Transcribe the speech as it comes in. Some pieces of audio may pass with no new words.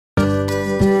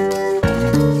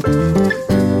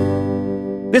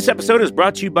This episode is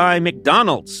brought to you by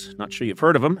McDonald's. Not sure you've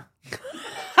heard of them.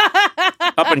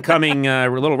 Up-and-coming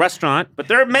little restaurant, but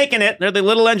they're making it. They're the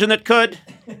little engine that could.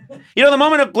 You know, the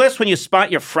moment of bliss when you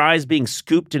spot your fries being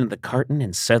scooped into the carton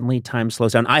and suddenly time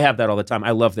slows down. I have that all the time.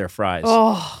 I love their fries.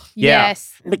 Oh, yeah.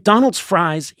 Yes. McDonald's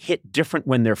fries hit different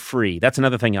when they're free. That's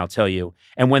another thing I'll tell you.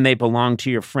 And when they belong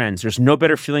to your friends. There's no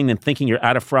better feeling than thinking you're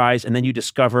out of fries and then you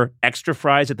discover extra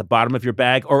fries at the bottom of your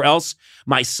bag. Or else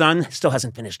my son still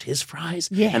hasn't finished his fries.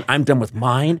 Yeah. And I'm done with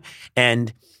mine.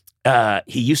 And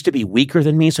he used to be weaker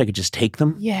than me, so I could just take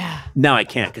them. Yeah. Now I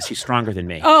can't because he's stronger than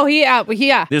me. Oh,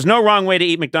 yeah. There's no wrong way to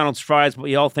eat McDonald's fries, but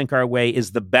we all think our way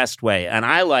is the best way. And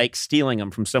I like stealing them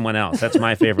from someone else. That's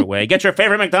my favorite way. Get your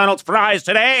favorite McDonald's fries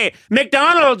today.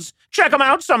 McDonald's! Check them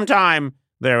out sometime.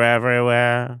 They're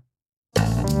everywhere.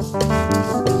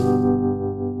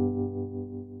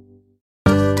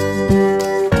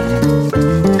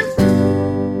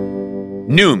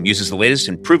 Noom uses the latest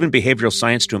in proven behavioral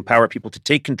science to empower people to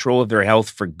take control of their health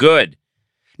for good.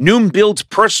 Noom builds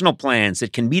personal plans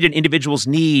that can meet an individual's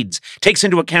needs, takes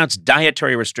into account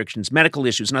dietary restrictions, medical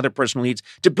issues, and other personal needs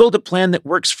to build a plan that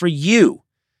works for you.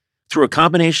 Through a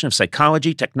combination of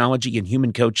psychology, technology, and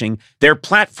human coaching, their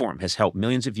platform has helped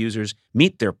millions of users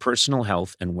meet their personal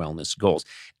health and wellness goals.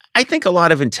 I think a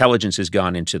lot of intelligence has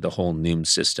gone into the whole Noom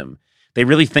system. They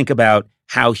really think about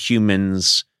how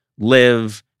humans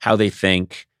live, how they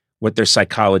think, what their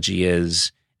psychology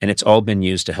is, and it's all been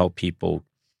used to help people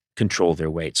control their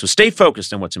weight. So stay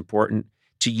focused on what's important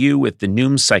to you with the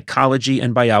Noom psychology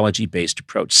and biology-based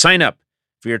approach. Sign up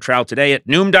for your trial today at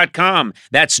Noom.com.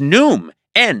 That's Noom,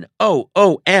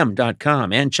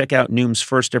 Noom.com. And check out Noom's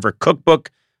first ever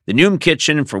cookbook, The Noom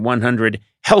Kitchen, for 100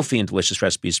 healthy and delicious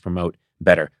recipes to promote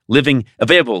better living.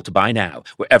 Available to buy now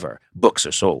wherever books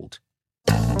are sold.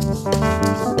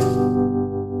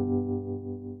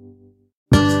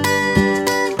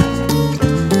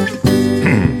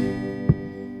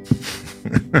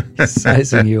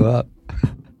 Sizing you up.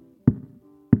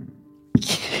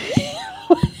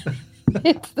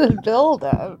 It's the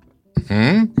buildup.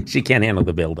 She can't handle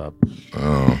the buildup.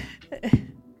 Oh.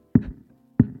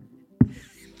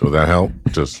 Will that help?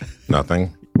 Just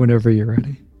nothing? Whenever you're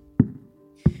ready.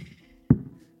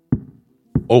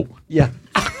 Oh. Yeah.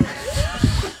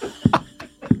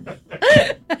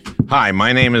 Hi,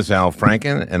 my name is Al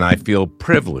Franken, and I feel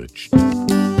privileged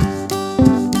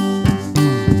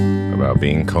about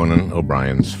being Conan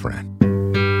O'Brien's friend.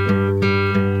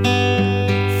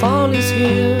 Fall is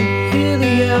here, hear the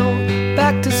yell,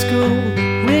 back to school,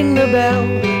 ring the bell,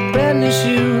 brand new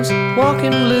shoes, walking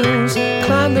blues,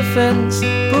 climb the fence,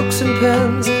 books and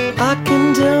pens, I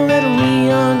can tell that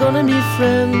we are gonna be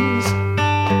friends.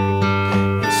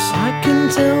 Yes, I can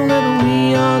tell that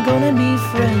we are gonna be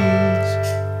friends.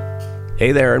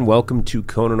 Hey there, and welcome to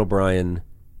Conan O'Brien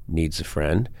Needs a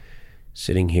Friend.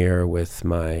 Sitting here with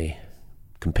my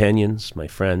companions, my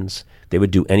friends. They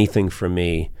would do anything for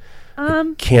me.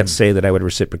 Can't say that I would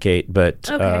reciprocate, but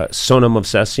Okay. Sona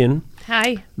Movsesian.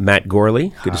 Hi. Matt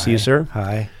Gorley. Good to see you, sir.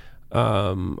 Hi.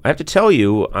 I have to tell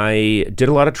you, I did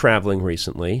a lot of traveling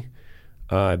recently.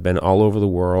 I've been all over the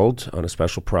world on a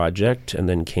special project and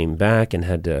then came back and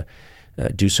had to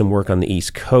do some work on the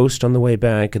East Coast on the way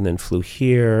back and then flew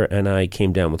here, and I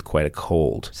came down with quite a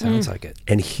cold. Sounds like it.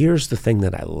 And here's the thing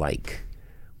that I like.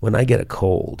 When I get a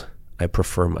cold, I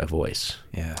prefer my voice.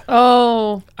 Yeah.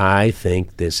 Oh. I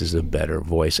think this is a better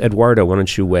voice. Eduardo, why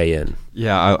don't you weigh in?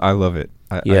 Yeah, I love it.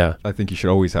 I think you should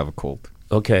always have a cold.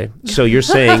 Okay, so you're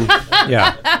saying,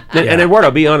 Yeah. and Eduardo,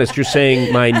 be honest, you're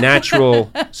saying my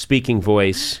natural speaking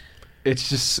voice. It's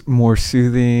just more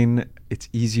soothing. It's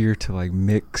easier to like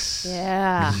mix.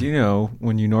 Yeah. 'Cause, you know,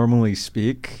 when you normally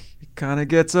speak, it kind of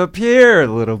gets up here a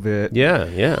little bit.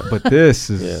 Yeah. But this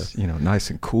is, nice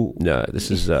and cool. No, this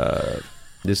is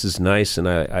nice, and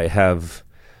I have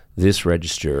this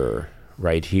register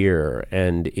right here,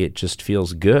 and it just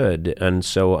feels good. And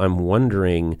so I'm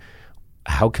wondering,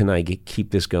 how can I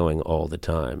keep this going all the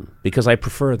time? Because I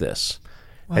prefer this.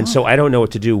 Wow. And so I don't know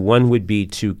what to do. One would be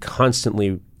to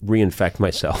constantly reinfect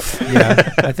myself.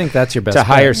 Yeah, I think that's your best to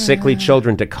hire bet. sickly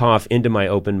children to cough into my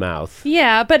open mouth.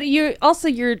 Yeah, but your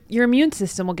immune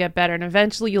system will get better, and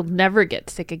eventually you'll never get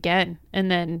sick again,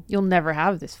 and then you'll never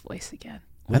have this voice again.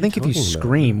 I think if you talking about?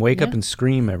 scream, wake up Yeah. and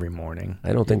scream every morning.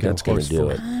 I don't think you that's get a going to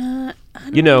voice do for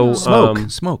it. You know,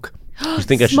 Smoke. you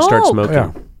think I should start Smoke. smoking?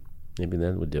 Yeah. Maybe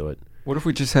that would do it. What if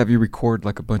we just have you record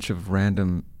like a bunch of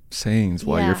random sayings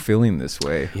while Yeah. you're feeling this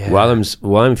way? Yeah. While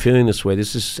I'm feeling this way,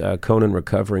 this is Conan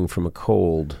recovering from a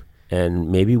cold, and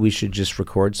maybe we should just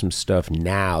record some stuff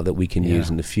now that we can use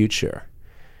in the future.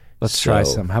 Let's try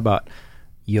some. How about,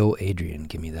 yo, Adrian,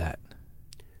 give me that.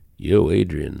 Yo,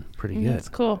 Adrian. Pretty good. That's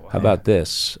cool. How about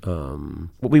this?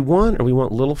 What we want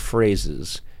little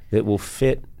phrases that will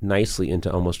fit nicely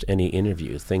into almost any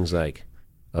interview. Things like,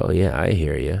 oh, yeah, I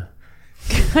hear you.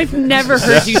 I've never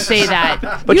heard you say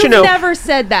that. But You've you know- never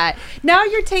said that. Now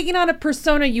you're taking on a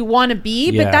persona you want to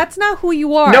be, Yeah. but that's not who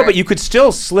you are. No, but you could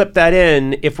still slip that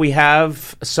in if we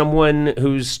have someone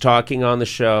who's talking on the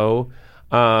show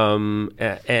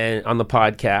and on the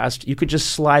podcast. You could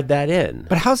just slide that in.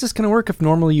 But how's this going to work if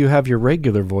normally you have your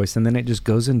regular voice and then it just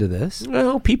goes into this?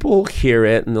 Well, people hear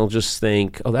it and they'll just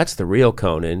think, oh, that's the real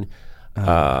Conan.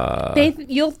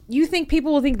 You think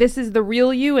people will think this is the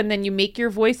real you, and then you make your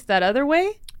voice that other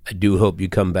way? I do hope you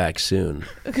come back soon.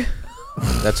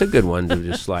 That's a good one to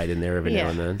just slide in there every now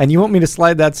and then. And you want me to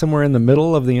slide that somewhere in the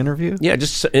middle of the interview? Yeah,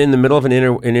 just in the middle of an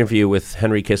interview with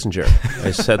Henry Kissinger.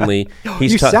 I suddenly...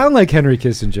 You sound like Henry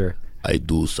Kissinger. I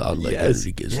do sound like Yes,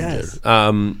 Henry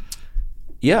Kissinger.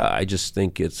 Yeah, I just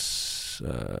think it's...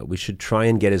 we should try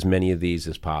and get as many of these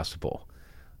as possible.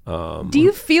 Do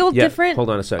you feel Yeah, different? hold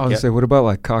on a second. I was gonna say, what about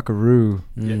like cockaroo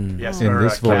Yes, in or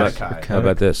this voice? Katakai. How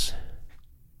about this?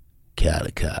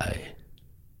 Katakai,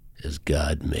 as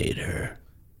God made her.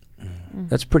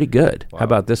 That's pretty good. How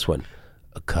about this one?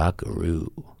 A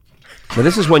cockaroo. Now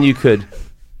this is one you could...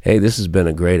 Hey, this has been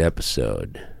a great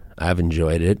episode. I've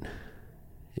enjoyed it.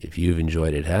 If you've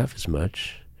enjoyed it half as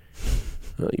much,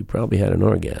 well, you probably had an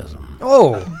orgasm.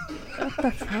 Oh,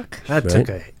 that Right? took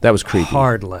a That was creepy.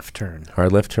 hard left turn.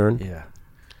 Hard left turn? Yeah.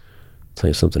 Tell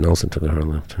you something else that took a hard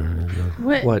left turn.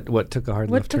 What took a hard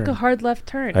what left took turn? a hard left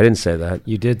turn? I didn't say that.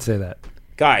 You did say that.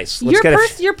 Guys, let's get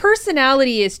it. Your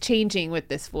personality is changing with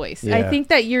this voice. I Yeah. think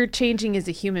that you're changing as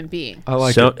a human being. I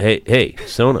like it. Hey,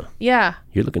 Sona, Yeah.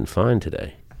 you're looking fine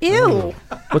today. Ew.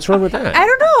 What's wrong with that? I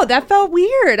don't know. That felt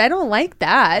weird. I don't like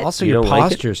that. Also, You your don't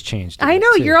like it? posture's changed. a I bit,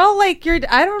 know. too. You're all like,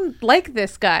 I don't like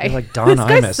this guy. You're like Don This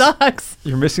guy Imus. sucks.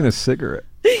 You're missing a cigarette.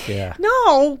 Yeah.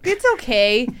 No, it's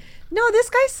okay. No, this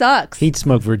guy sucks. He'd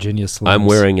smoke Virginia Slims. I'm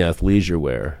wearing athleisure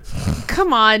wear.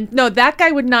 Come on. No, that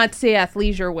guy would not say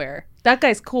athleisure wear. That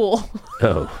guy's cool.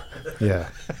 Oh. Yeah.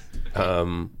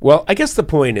 Well, I guess the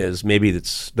point is maybe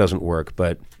this doesn't work,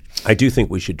 but I do think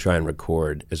we should try and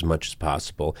record as much as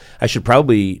possible. I should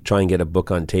probably try and get a book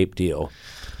on tape deal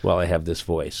while I have this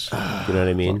voice. You know what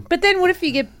I mean? But then what if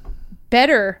you get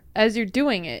better as you're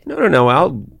doing it?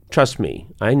 No. Trust me.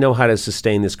 I know how to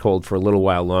sustain this cold for a little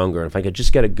while longer. If I could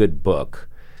just get a good book,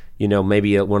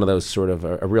 maybe one of those sort of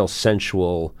a real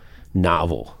sensual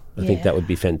novel. I think that would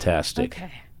be fantastic.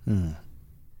 Okay. No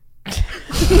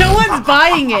one's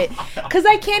buying it. Because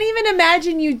I can't even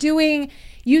imagine you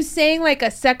saying like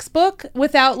a sex book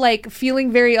without like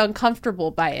feeling very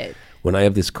uncomfortable by it. When I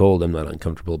have this cold, I'm not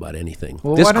uncomfortable about anything.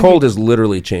 Well, This why don't cold has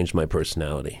literally changed my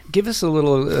personality. Give us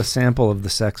a sample of the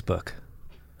sex book.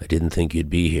 I didn't think you'd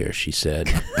be here, she said.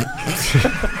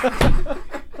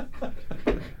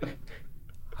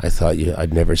 I thought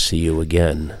I'd never see you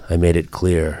again. I made it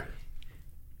clear.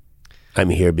 I'm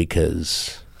here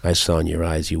because I saw in your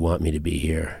eyes you want me to be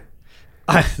here.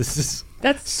 This is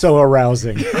That's so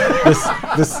arousing.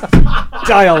 this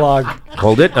dialogue.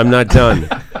 Hold it. I'm not done.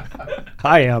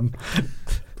 I am.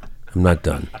 I'm not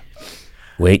done.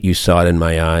 Wait, you saw it in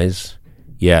my eyes?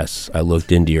 Yes, I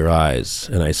looked into your eyes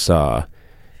and I saw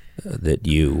that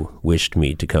you wished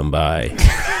me to come by.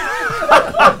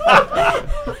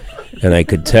 And I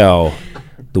could tell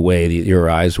the way your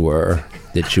eyes were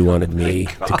that you wanted me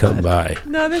to come by.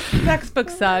 no, this textbook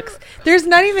sucks.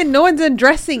 No one's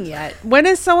undressing yet. When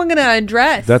is someone gonna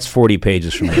undress? That's 40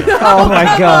 pages from now. Oh my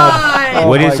god.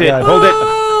 What is it? God. Hold it.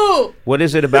 Ooh! What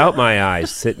is it about my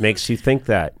eyes that makes you think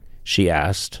that? She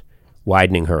asked,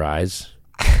 widening her eyes.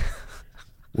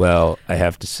 Well, I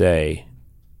have to say,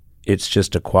 it's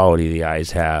just a quality the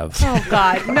eyes have. Oh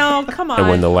God, no! Come on. And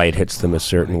when the light hits them a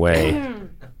certain way.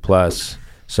 Plus,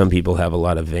 some people have a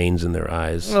lot of veins in their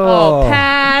eyes. oh,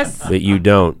 pass. But you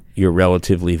don't. You're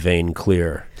relatively vein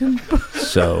clear.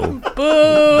 So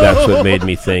Boo. that's what made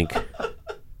me think.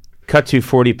 Cut to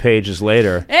 40 pages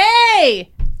later. Hey.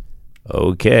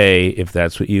 Okay, if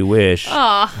that's what you wish.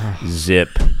 Aw. Zip.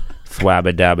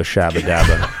 Thwabba dabba shabba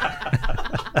dabba.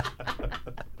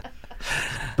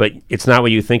 But it's not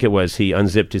what you think it was. He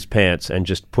unzipped his pants and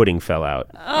just pudding fell out.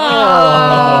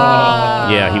 Oh.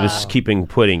 Yeah, he was keeping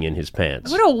pudding in his pants.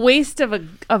 What a waste of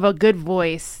a good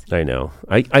voice. I know.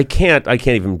 I can't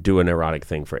even do an erotic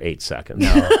thing for 8 seconds.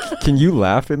 Can you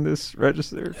laugh in this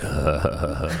register?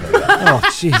 Oh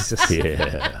Jesus.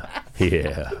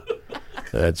 Yeah.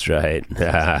 That's right.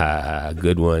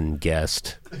 Good one,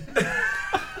 guest.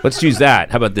 Let's use that.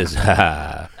 How about this?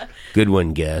 Good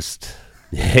one, guest.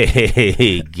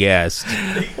 Hey, guest.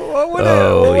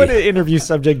 What would an interview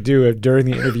subject do if during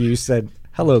the interview you said,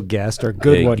 hello, guest, or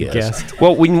good Hey, one, guest. guest?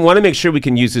 Well, we want to make sure we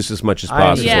can use this as much as I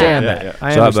possible. understand Yeah. that. So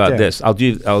I how about understand. this?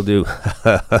 I'll do.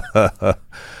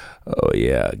 Oh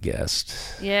yeah, guest.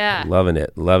 Yeah. Loving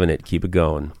it. Keep it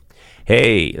going.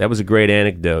 Hey, that was a great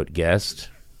anecdote, guest.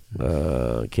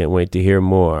 Can't wait to hear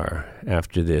more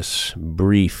after this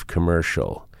brief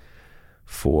commercial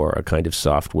for a kind of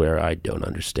software I don't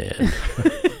understand.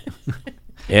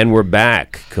 And we're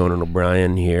back. Conan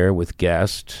O'Brien here with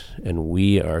guest, and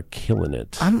we are killing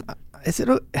it. I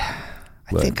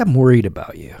think I'm worried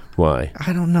about you. Why?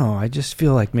 I don't know. I just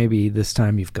feel like maybe this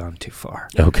time you've gone too far.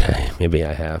 Okay, maybe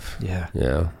I have. Yeah.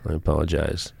 Yeah, I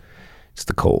apologize. It's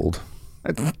the cold.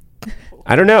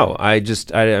 I don't know. I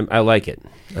like it.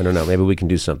 I don't know. Maybe we can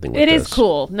do something with It this. is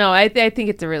cool. No, I think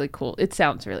it's a really cool. It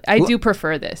sounds really. I do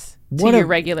prefer this to What your a-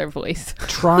 regular voice.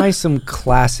 Try some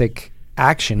classic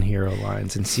action hero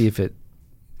lines and see if it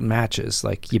matches,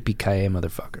 like yippee-ki-yay,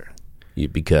 motherfucker.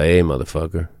 Yippee-ki-yay,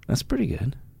 motherfucker. That's pretty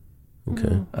good.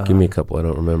 Okay. Give me a couple. I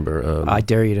don't remember. I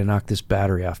dare you to knock this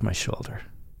battery off my shoulder.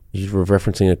 You were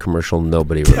referencing a commercial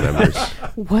nobody remembers.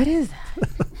 What is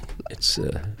that? It's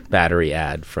a battery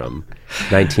ad from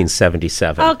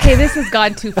 1977. Okay, this has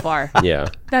gone too far. Yeah.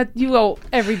 That you owe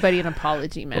everybody an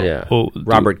apology, man. Yeah.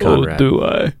 Robert Conrad. do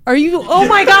I? Are you? Oh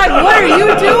my God! What are you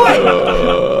doing?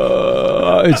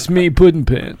 It's me, Puddin'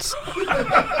 Pants.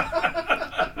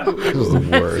 This is the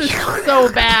worst.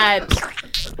 So bad.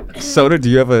 Soda, do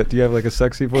you have like a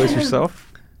sexy voice yourself?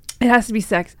 It has to be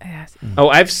sex. It has to. Oh,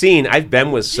 I've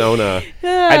been with Sona.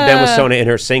 I've been with Sona in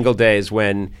her single days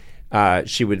when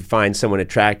she would find someone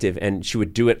attractive and she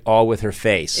would do it all with her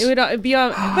face. It would be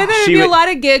on, but then it'd She be a would- lot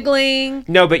of giggling.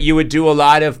 No, but you would do a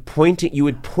lot of pointing. You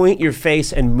would point your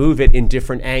face and move it in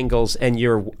different angles, and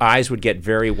your eyes would get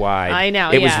very wide. I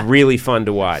know, It yeah. was really fun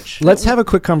to watch. Let's have a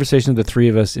quick conversation, the three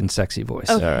of us, in sexy voice.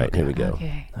 All right, here we go.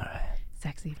 Okay. All right.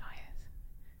 Sexy voice.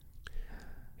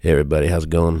 Hey, everybody, how's it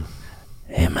going?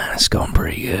 Hey, man, it's going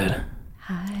pretty good.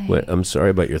 Hi. Wait, I'm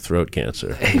sorry about your throat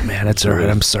cancer. Hey, man, it's all right.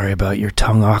 I'm sorry about your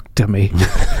tonguectomy.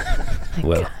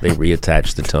 Well, they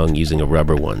reattached the tongue using a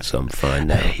rubber one, so I'm fine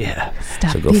now. Yeah.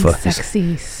 Stop So go being fuck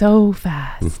sexy so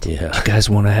fast. Yeah. You guys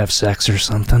want to have sex or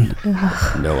something?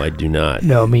 No, I do not.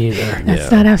 No, me either.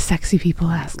 That's not how sexy people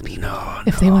ask people No.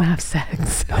 if they want to have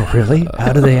sex. Oh, really?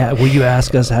 How do they? Will you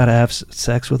ask us how to have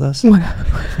sex with us?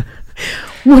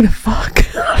 What a fuck.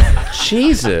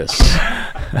 Jesus.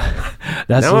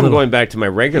 That's Now a I'm little- going back to my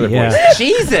regular Yeah. voice.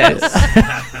 Jesus.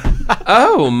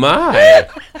 Oh, my.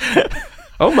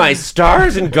 Oh, my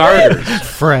stars and garters.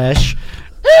 fresh.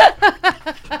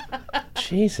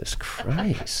 Jesus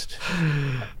Christ.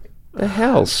 The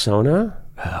hell, Sona?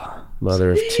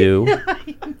 Mother of two.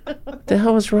 What the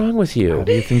hell is wrong with you? How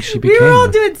do you think she We became? were all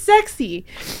one? doing sexy.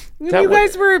 That You wa-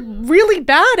 guys were really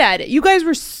bad at it. You guys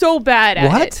were so bad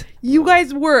at What? it. You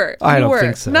guys were. I You don't were.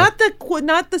 think so. Not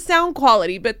the sound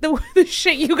quality, but the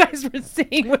shit you guys were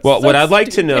saying was Well, so what I'd like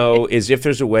to stupid. know is if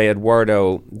there's a way,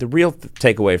 Eduardo, the real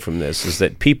takeaway from this is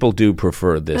that people do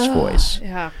prefer this voice.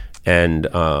 Yeah. And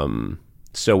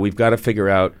so we've got to figure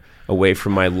out a way for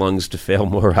my lungs to fail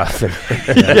more often.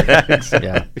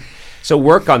 Yeah. So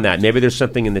work on that. Maybe there's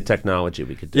something in the technology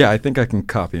we could do. Yeah, I think I can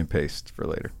copy and paste for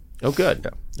later. Oh, good.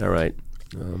 All right.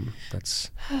 That's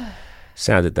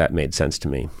sounded that made sense to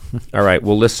me. All right.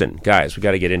 Well, listen, guys, we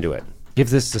got to get into it.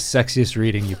 Give this the sexiest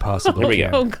reading you possibly Here we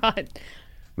can. go. Oh God.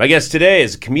 My guest today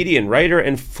is a comedian, writer,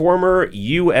 and former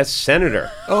U.S. Senator.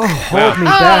 Oh, hold me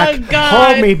back.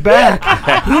 God. Hold me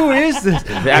back. Who is this?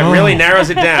 That really narrows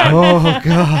it down. Oh,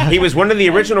 God. He was one of the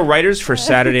original writers for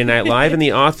Saturday Night Live and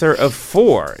the author of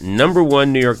 4 #1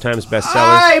 New York Times bestsellers.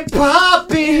 Hi,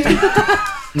 Poppy.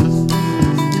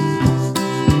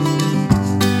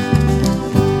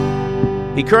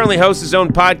 He currently hosts his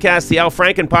own podcast, the Al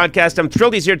Franken Podcast. I'm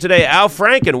thrilled he's here today. Al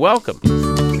Franken, welcome.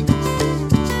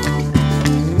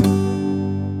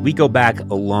 We go back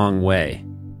a long way.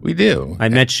 We do. I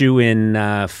met you in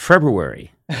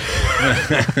February.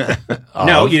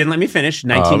 No, you didn't let me finish.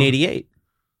 1988.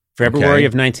 February Okay.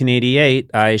 of 1988,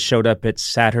 I showed up at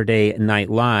Saturday Night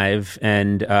Live,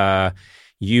 and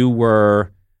you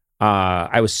were,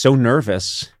 I was so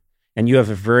nervous, and you have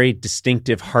a very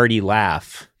distinctive, hearty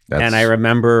laugh. And I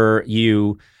remember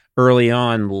you early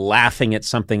on laughing at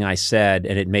something I said,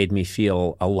 and it made me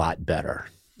feel a lot better.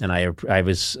 And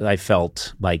I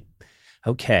felt like,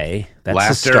 okay, that's a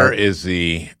Laughter start. is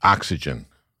the oxygen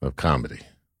of comedy.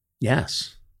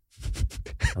 Yes.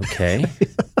 Okay.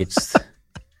 It's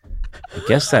I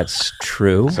guess that's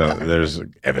true. So there's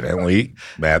evidently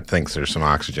Matt thinks there's some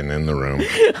oxygen in the room.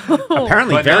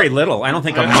 Apparently, very little. I don't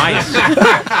think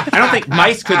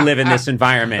mice could live in this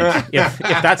environment if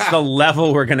that's the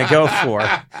level we're going to go for.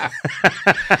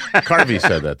 Carvey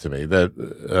said that to me,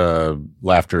 that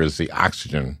laughter is the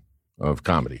oxygen of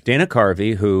comedy. Dana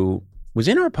Carvey, who was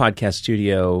in our podcast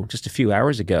studio just a few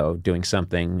hours ago doing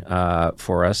something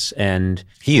for us, and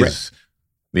He is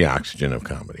the oxygen of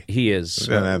comedy. he is.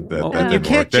 That You didn't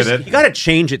can't work, did just. it? You got to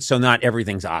change it so not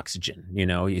everything's oxygen.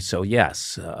 So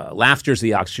yes, laughter's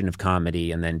the oxygen of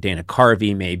comedy, and then Dana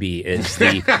Carvey maybe is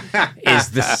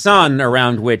the sun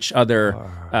around which other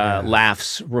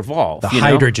laughs revolve. The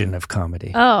hydrogen of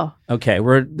comedy. Oh. Okay,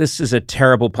 this is a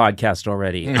terrible podcast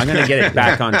already. I'm going to get it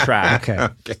back on track.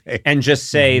 Okay. And just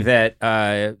say that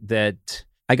I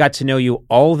got to know you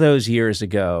all those years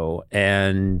ago,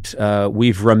 and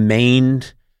we've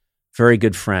remained very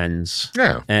good friends.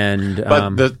 Yeah. And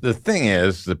But the thing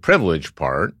is, the privilege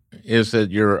part is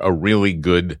that you're a really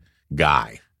good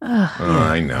guy.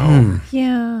 I know.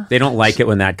 Yeah. they don't like it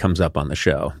when that comes up on the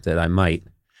show, that I might.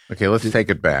 Okay, let's take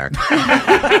it back.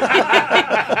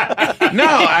 No,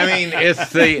 I mean, it's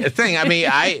the thing. I mean,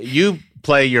 you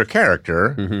play your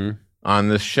character on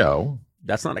this show.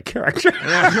 That's not a character.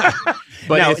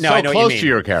 But No, it's no, so I know what you close mean. to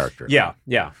your character. Yeah.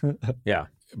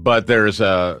 But there's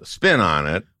a spin on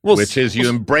it, which is you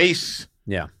embrace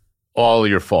Yeah. all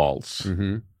your faults,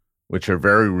 which are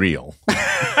very real.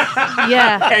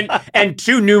 Yeah. And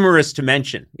too numerous to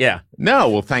mention. Yeah. No,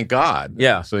 well, thank God.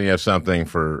 Yeah. So you have something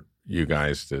for you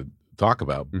guys to talk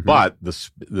about. But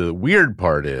the weird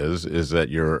part is that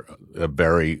you're a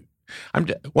very.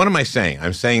 What am I saying?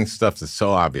 I'm saying stuff that's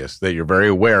so obvious that you're very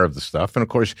aware of the stuff, and of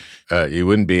course, you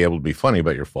wouldn't be able to be funny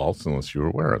about your faults unless you were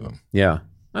aware of them. Yeah.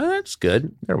 That's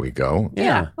good. There we go.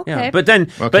 Yeah, okay. But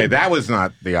then, Okay, that was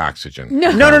not the oxygen.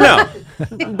 no.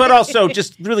 But also,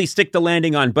 just really stick the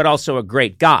landing on. But also a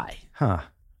great guy. Huh.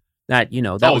 That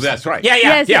That's right.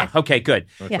 Yeah. Yes. Okay, good.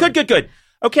 Yeah. Good.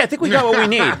 Okay, I think we got what we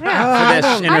need for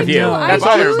this interview. That's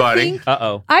all, everybody.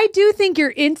 Uh-oh. I do think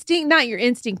not your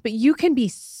instinct, but you can be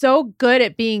so good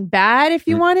at being bad if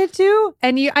you wanted to.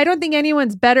 And I don't think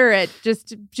anyone's better at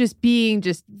just being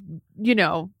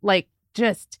ugh.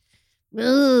 What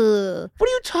are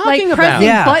you talking Like about? pressing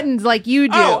Yeah. buttons like you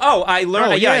do. I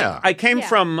learned. Oh, yeah, yeah. I came Yeah.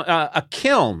 from a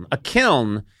kiln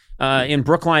in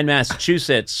Brookline,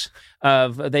 Massachusetts.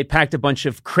 They packed a bunch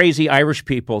of crazy Irish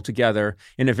people together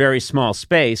in a very small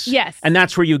space. Yes. And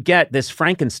that's where you get this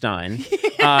Frankenstein.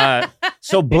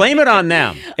 So blame it on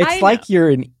them. It's like you're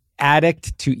an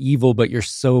addict to evil, but you're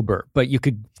sober. But you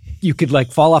could like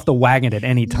fall off the wagon at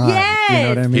any time. You know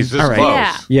what I mean? He's this All right.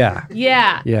 close. Yeah.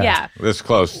 Yeah. Yeah. This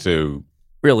close to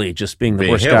Really, just being the Be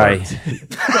worst Hitler. guy.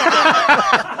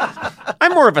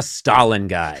 I'm more of a Stalin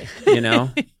guy, I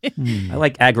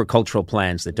like agricultural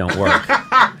plans that don't work.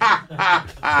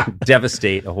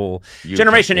 Devastate a whole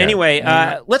generation. yeah. Anyway,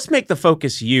 let's make the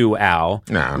focus you, Al,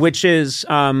 No. which is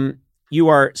you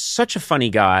are such a funny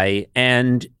guy,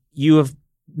 and you have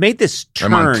made this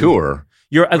turn. I'm on tour.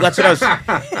 That's what I was.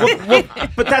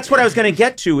 But that's what I was going to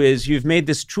get to. Is you've made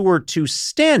this tour to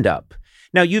stand up.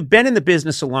 Now you've been in the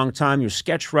business a long time. You're a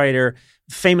sketch writer.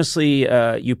 Famously,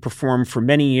 you performed for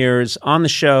many years on the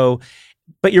show.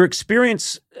 But your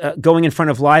experience going in front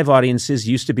of live audiences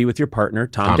used to be with your partner,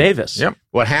 Tom Davis. Yep.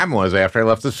 What happened was after I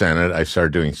left the Senate, I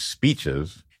started doing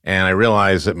speeches, and I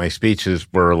realized that my speeches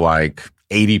were like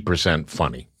 80%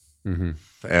 funny. And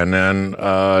then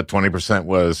 20%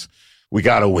 was, we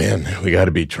got to win. We got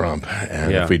to beat Trump.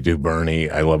 And if we do Bernie,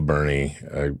 I love Bernie.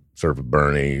 I serve with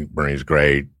Bernie. Bernie's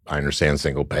great. I understand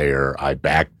single payer. I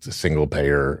backed the single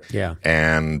payer. Yeah.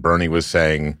 And Bernie was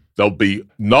saying, there'll be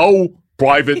no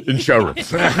private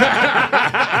insurance. And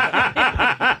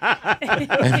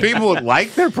people would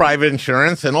like their private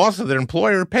insurance, and also their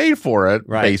employer paid for it,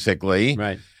 basically.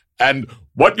 Right. And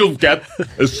what you'll get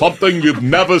is something you've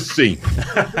never seen.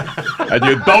 And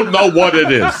you don't know what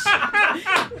it is.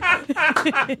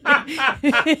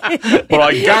 But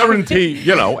I guarantee,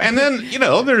 and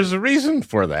then, there's a reason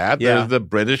for that. Yeah. The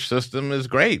British system is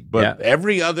great, but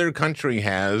every other country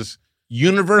has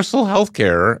universal health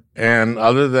care, and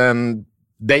other than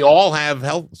they all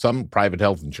have some private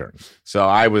health insurance. So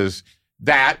I was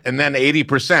that, and then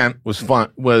 80% was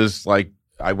fun. Was like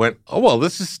I went, oh well,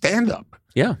 this is stand up.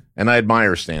 Yeah, and I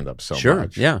admire stand up so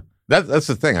much. Yeah, that's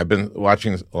the thing. I've been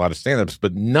watching a lot of stand ups,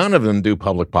 but none of them do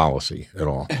public policy at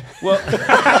all. Well,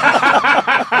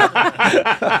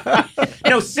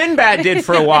 Sinbad did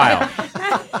for a while.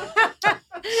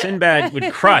 Sinbad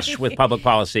would crush with public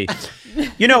policy.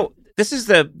 This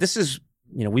is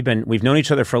we've known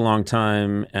each other for a long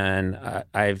time, and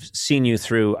I've seen you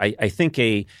through, I think,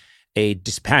 a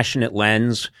dispassionate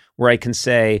lens where I can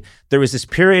say there was this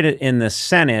period in the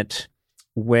Senate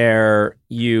where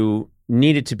you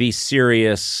needed to be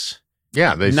serious.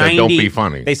 Yeah, they said don't be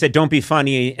funny. They said don't be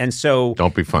funny, and so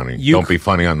don't be funny. Don't be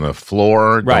funny on the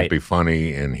floor. Right. Don't be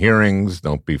funny in hearings.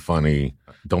 Don't be funny.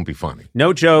 Don't be funny.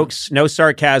 No jokes, no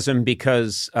sarcasm,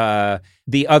 because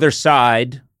the other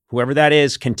side, whoever that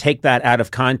is, can take that out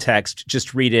of context.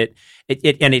 Just read it.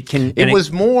 That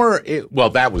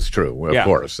was true. Of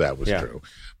course, that was true.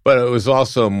 But it was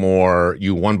also more,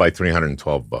 you won by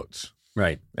 312 votes.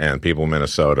 Right. And people in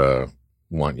Minnesota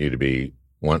want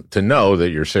to know that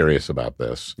you're serious about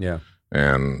this. Yeah.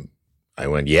 And I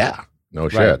went, yeah, no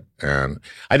shit. And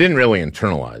I didn't really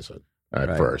internalize it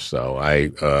at first. So I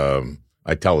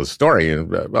tell the story.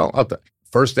 And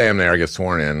first day I'm there, I get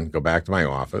sworn in, go back to my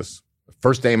office.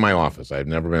 First day in my office. I've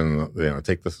never been,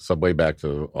 take the subway back to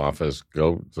the office,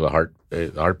 go to the Hart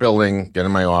building, get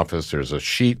in my office. There's a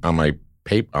sheet on my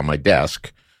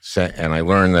desk. And I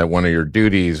learned that one of your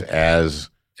duties as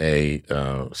a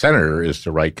senator is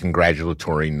to write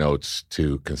congratulatory notes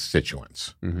to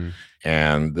constituents. Mm-hmm.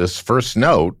 And this first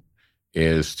note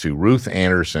is to Ruth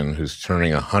Anderson, who's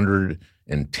turning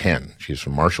 110. She's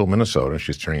from Marshall, Minnesota.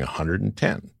 She's turning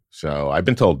 110. So I've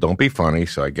been told, don't be funny.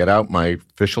 So I get out my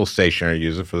official stationery,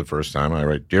 use it for the first time. I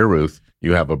write, Dear Ruth,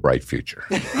 you have a bright future.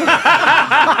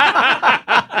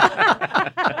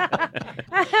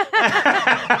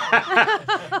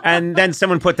 And then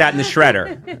someone put that in the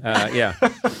shredder.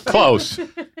 Close.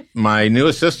 My new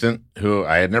assistant, who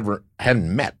I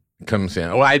hadn't met, comes in.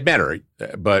 Well, I'd met her,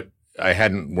 but I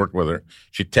hadn't worked with her.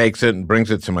 She takes it and brings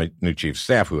it to my new chief of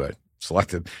staff, who I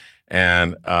selected.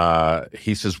 And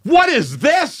he says, what is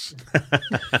this?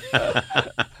 And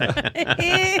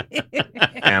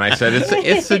I said,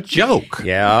 it's a joke.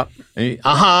 Yeah.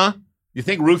 Uh-huh. You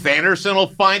think Ruth Anderson will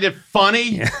find it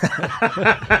funny?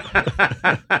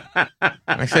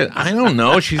 I said, I don't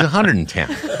know. She's 110.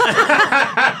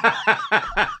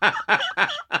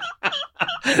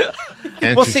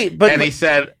 And he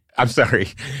said, I'm sorry.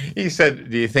 He said,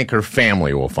 do you think her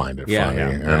family will find it funny? Yeah.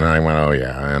 And I went, oh,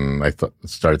 yeah. And I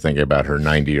started thinking about her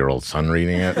 90-year-old son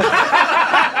reading it.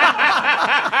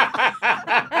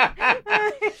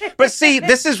 But see,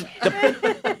 this is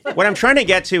what I'm trying to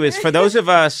get to is for those of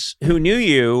us who knew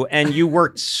you and you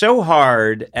worked so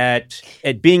hard at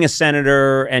being a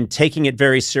senator and taking it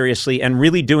very seriously and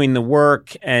really doing the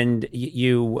work, and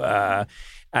well,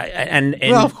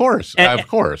 of course. But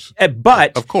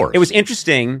of course, it was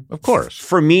interesting, of course,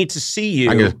 for me to see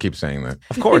you. I'm going to keep saying that.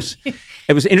 Of course,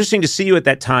 it was interesting to see you at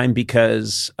that time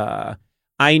because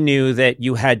I knew that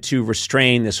you had to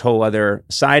restrain this whole other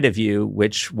side of you,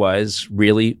 which was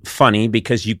really funny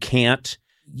because you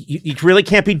really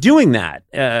can't be doing that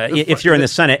if you're in the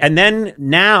Senate. And then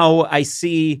now I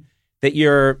see that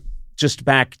you're just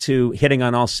back to hitting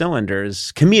on all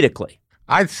cylinders comedically.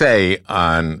 I'd say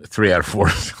on 3 out of 4.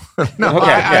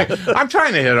 I'm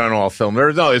trying to hit on all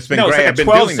cylinders. No, it's been great. It's like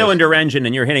a 12-cylinder engine,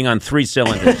 and you're hitting on 3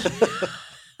 cylinders.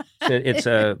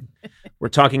 We're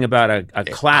talking about a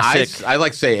classic. I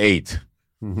like to say 8,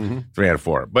 3 out of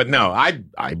 4. But no, I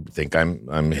think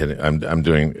I'm hitting. I'm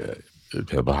doing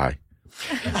high.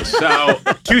 So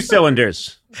 2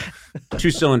 cylinders.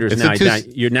 2 cylinders now.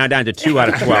 You're now down to 2 out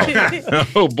of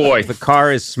 12. Oh boy, the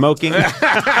car is smoking.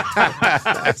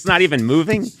 It's not even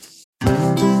moving.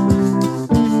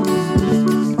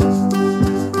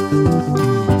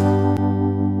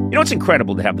 You know, it's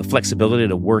incredible to have the flexibility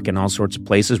to work in all sorts of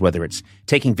places, whether it's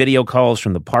taking video calls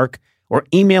from the park or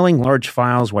emailing large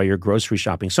files while you're grocery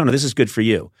shopping. Sona, this is good for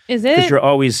you. Is it? Because you're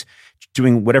always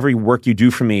doing whatever work you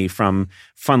do for me from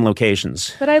fun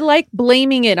locations. But I like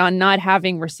blaming it on not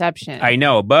having reception. I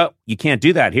know, but you can't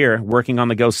do that here. Working on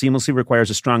the go seamlessly requires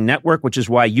a strong network, which is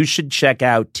why you should check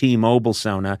out T-Mobile,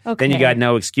 Sona. Okay. Then you got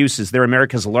no excuses. They're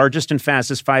America's largest and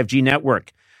fastest 5G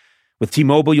network. With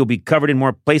T-Mobile, you'll be covered in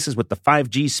more places with the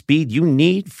 5G speed you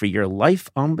need for your life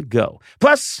on the go.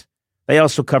 Plus, they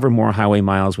also cover more highway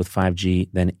miles with 5G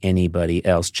than anybody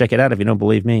else. Check it out if you don't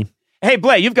believe me. Hey,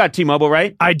 Blay, you've got T-Mobile,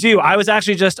 right? I do. I was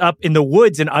actually just up in the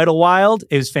woods in Idlewild.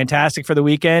 It was fantastic for the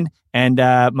weekend, and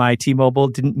my T-Mobile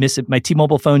didn't miss it. My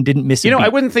T-Mobile phone didn't miss it. You know, I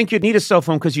wouldn't think you'd need a cell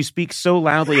phone because you speak so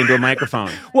loudly into a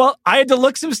microphone. Well, I had to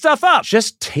look some stuff up.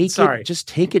 Just take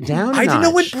it down. I didn't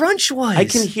know what brunch was. I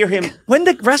can hear him when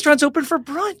the restaurant's open for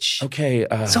brunch. Okay.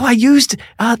 So I used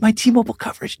my T-Mobile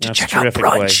coverage to check out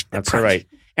brunch. That's all right.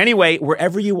 Anyway,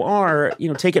 wherever you are,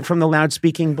 take it from the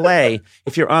loudspeaking Blay.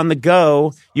 If you're on the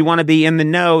go, you want to be in the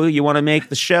know, you want to make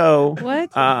the show.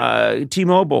 What?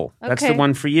 T-Mobile. That's the Okay.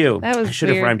 one for you. That was I should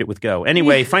have weird. rhymed it with go.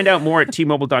 Anyway, find out more at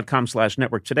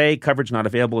T-Mobile.com/network today. Coverage not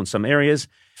available in some areas.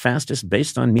 Fastest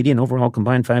based on median overall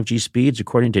combined 5G speeds,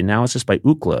 according to analysis by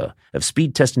Ookla of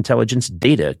Speed Test Intelligence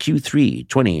data Q3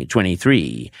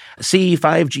 2023. See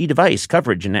 5G device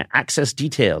coverage and access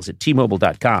details at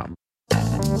T-Mobile.com.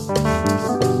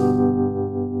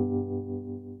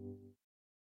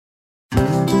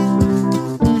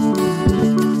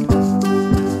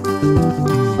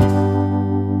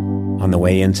 On the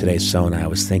way in today, Sona, I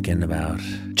was thinking about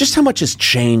just how much has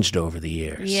changed over the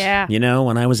years. Yeah.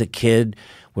 When I was a kid,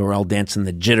 we were all dancing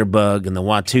the jitterbug and the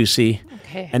Watusi.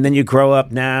 Okay. And then you grow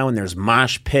up now and there's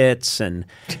mosh pits and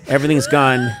everything's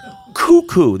gone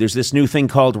cuckoo. There's this new thing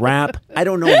called rap. I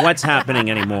don't know what's happening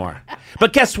anymore.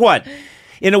 But guess what?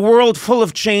 In a world full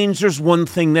of change, there's one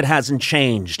thing that hasn't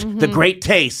changed. The great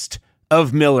taste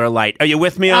of Miller Lite. Are you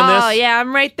with me on this? Oh, yeah,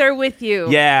 I'm right there with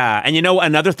you. Yeah. And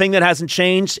another thing that hasn't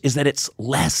changed is that it's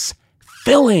less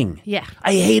filling. Yeah.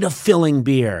 I hate a filling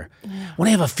beer. When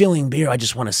I have a filling beer, I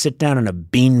just want to sit down in a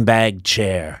beanbag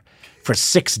chair for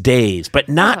 6 days, but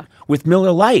not with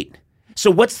Miller Lite.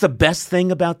 So what's the best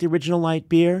thing about the original light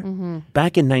beer?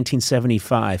 Back in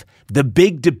 1975, the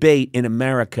big debate in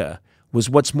America was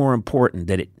what's more important,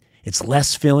 that it's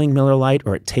less filling, Miller Lite,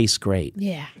 or it tastes great.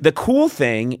 Yeah. The cool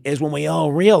thing is when we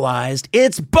all realized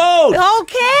it's both.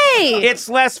 Okay. It's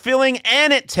less filling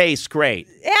and it tastes great.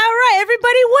 Yeah, right.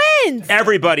 Everybody wins.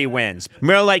 Everybody wins.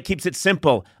 Miller Lite keeps it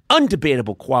simple.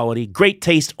 Undebatable quality, great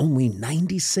taste, only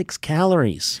 96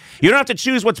 calories. You don't have to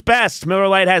choose what's best. Miller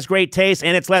Lite has great taste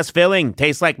and it's less filling.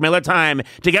 Tastes like Miller time.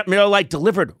 To get Miller Lite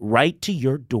delivered right to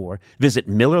your door, visit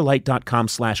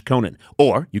MillerLite.com/Conan.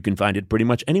 Or you can find it pretty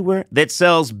much anywhere that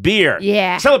sells beer.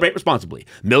 Yeah. Celebrate responsibly.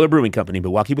 Miller Brewing Company,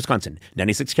 Milwaukee, Wisconsin.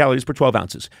 96 calories per 12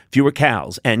 ounces. Fewer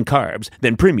calories and carbs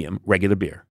than premium regular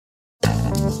beer.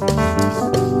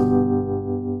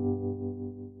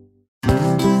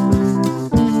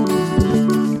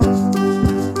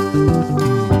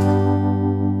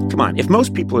 Come on, if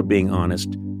most people are being honest,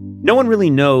 no one really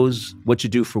knows what you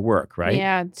do for work, right?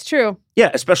 Yeah, it's true.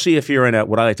 Yeah, especially if you're in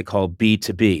what I like to call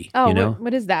B2B. Oh,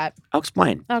 what is that? I'll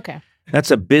explain. Okay. That's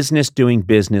a business doing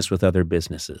business with other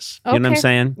businesses. You know what I'm Okay.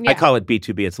 saying? Yeah. I call it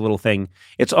B2B. It's a little thing.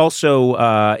 It's also,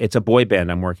 it's a boy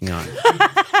band I'm working on.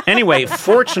 Anyway,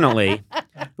 fortunately,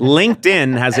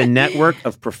 LinkedIn has a network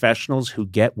of professionals who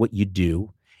get what you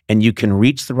do, and you can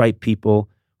reach the right people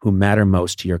who matter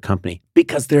most to your company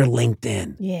because they're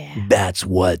LinkedIn. Yeah. That's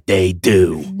what they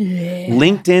do.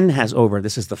 LinkedIn has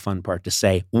this is the fun part to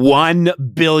say, 1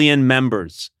 billion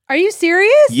members. Are you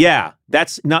serious? Yeah,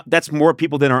 that's more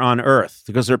people than are on Earth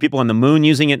because there are people on the moon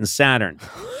using it and Saturn.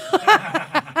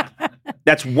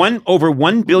 That's over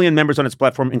 1 billion members on its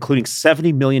platform, including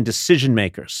 70 million decision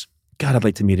makers. God, I'd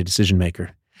like to meet a decision maker.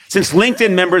 Since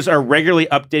LinkedIn members are regularly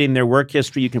updating their work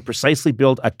history, you can precisely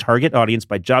build a target audience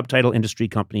by job title, industry,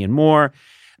 company, and more.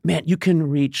 Man, you can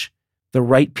reach the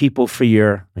right people for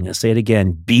your, I'm going to say it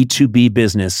again, B2B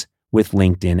business with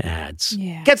LinkedIn ads.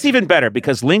 Yeah. Gets even better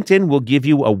because LinkedIn will give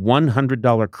you a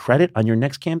 $100 credit on your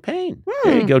next campaign.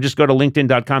 There you go. Just go to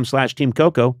LinkedIn.com/Team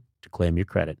Coco to claim your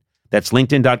credit. That's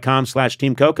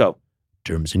LinkedIn.com/Team Coco.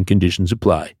 Terms and conditions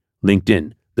apply.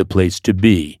 LinkedIn, the place to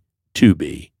be, to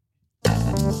be.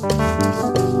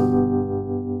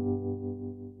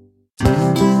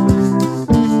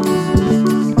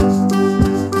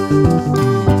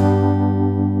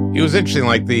 It was interesting.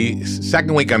 Like the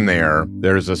second week I'm there,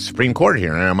 there's a Supreme Court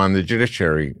hearing, and I'm on the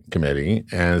Judiciary Committee,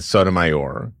 and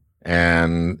Sotomayor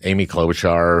and Amy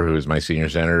Klobuchar, who's my senior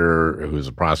senator,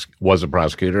 who's was a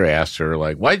prosecutor. I asked her,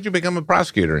 like, why did you become a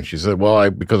prosecutor? And she said, well,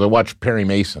 because I watched Perry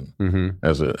Mason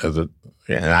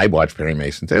and I watched Perry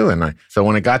Mason too. And so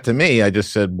when it got to me, I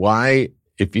just said, why,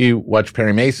 if you watch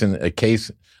Perry Mason,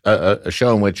 a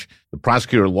show in which the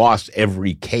prosecutor lost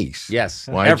every case. Yes.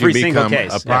 Why did Every you single become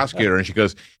case. a prosecutor? And she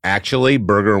goes, actually,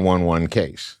 Berger won one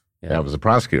case. Yeah. That was a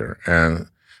prosecutor. And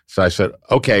so I said,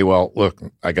 okay, well, look,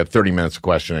 I got 30 minutes of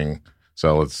questioning,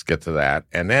 so let's get to that.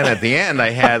 And then at the end, I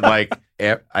had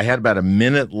about a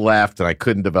minute left, and I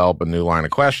couldn't develop a new line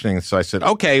of questioning. So I said,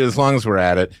 okay, as long as we're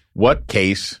at it, what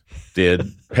case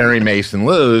did Perry Mason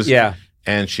lose? Yeah.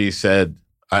 And she said,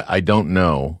 I don't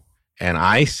know. And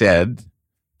I said,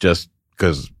 just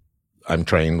because I'm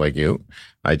trained like you,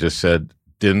 I just said,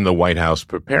 didn't the White House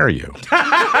prepare you?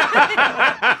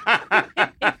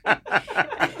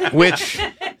 Which,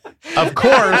 of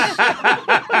course...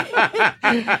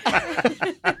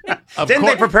 Didn't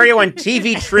they prepare you on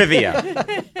TV trivia?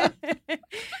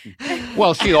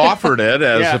 Well, she offered it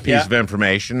as Yeah, a piece of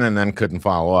information and then couldn't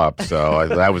follow up. So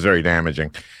that was very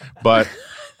damaging. But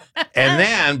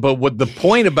what the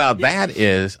point about that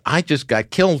is I just got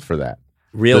killed for that.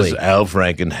 Really? Does Al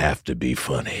Franken have to be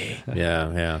funny?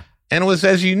 Yeah. And it was,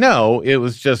 as you know, it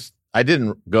was just, I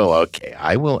didn't go, okay,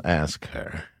 I will ask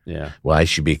her why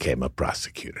she became a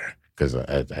prosecutor. Because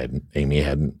Amy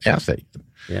hadn't asked that yet.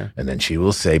 Yeah. And then she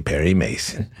will say Perry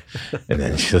Mason. And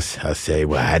then I'll say,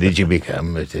 well, how did you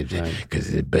become?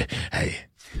 Because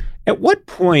At what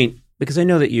point, because I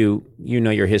know that you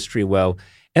know your history well,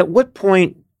 at what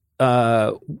point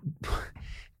were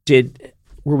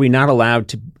we not allowed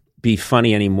to be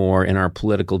funny anymore in our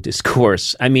political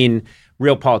discourse? I mean,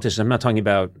 real politicians, I'm not talking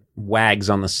about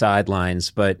wags on the sidelines,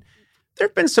 but there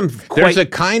have been some There's a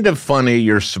kind of funny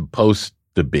you're supposed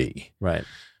to be. Right.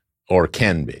 Or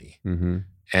can be. Mm-hmm.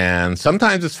 And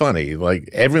sometimes it's funny. Like,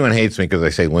 everyone hates me because I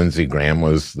say Lindsey Graham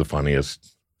was the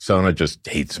funniest. Sona just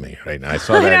hates me right now. I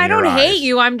saw that I in your don't hate eyes.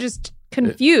 you. I'm just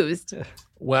confused.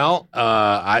 Well,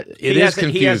 it He is has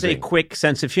confusing. a quick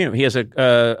sense of humor. He has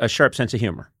a sharp sense of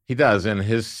humor. He does, and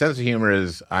his sense of humor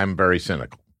is, I'm very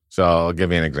cynical. So I'll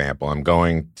give you an example. I'm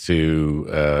going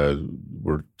to,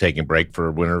 we're taking a break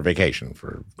for winter vacation,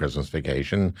 for Christmas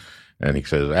vacation. And he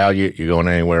says, Al, you going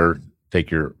anywhere?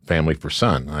 Take your family for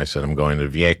sun. And I said, I'm going to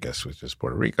Vieques, which is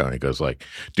Puerto Rico. And he goes like,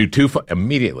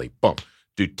 immediately, boom,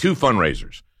 do 2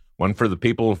 fundraisers. One for the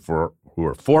people who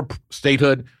are for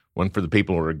statehood, one for the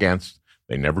people who are against.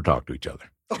 They never talk to each other.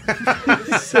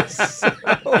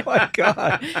 Oh my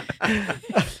God.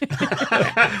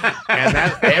 And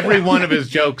every one of his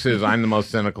jokes is, I'm the most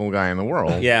cynical guy in the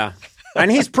world. Yeah.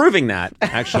 And he's proving that,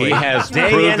 actually. He has day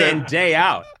proven- in and day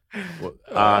out.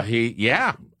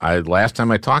 Last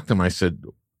time I talked to him, I said,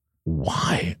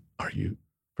 why are you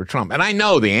for Trump? And I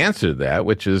know the answer to that,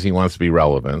 which is he wants to be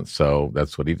relevant. So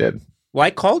that's what he did. Well,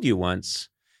 I called you once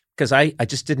because I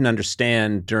just didn't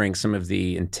understand during some of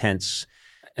the intense,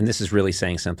 and this is really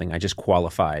saying something, I just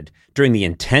qualified, during the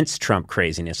intense Trump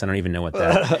craziness. I don't even know what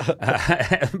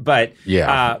that, but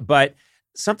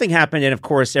something happened, and of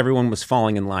course, everyone was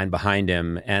falling in line behind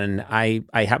him. And I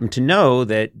happen to know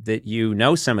that you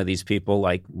know some of these people,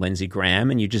 like Lindsey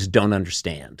Graham, and you just don't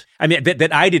understand. I mean,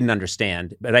 that I didn't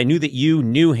understand, but I knew that you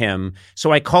knew him.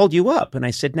 So I called you up, and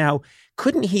I said, now,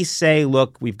 couldn't he say,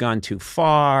 look, we've gone too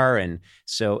far? And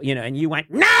so, and you went,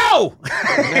 no! to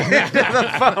the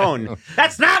phone.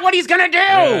 That's not what he's going to do!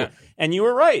 Yeah. And you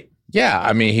were right. Yeah,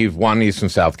 I mean, he's from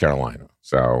South Carolina.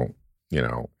 So,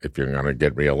 if you're going to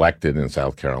get reelected in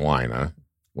South Carolina,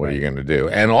 what are you going to do?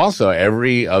 And also,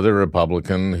 every other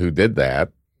Republican who did that,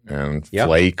 and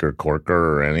Flake or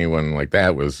Corker or anyone like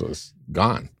that was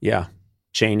gone. Yeah.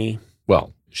 Cheney.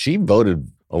 Well, she voted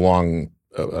along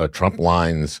Trump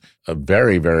lines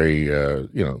very, very,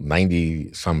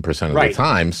 90-some% of the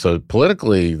time. So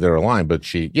politically, they're aligned. But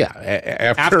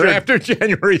after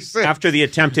January 6th. After the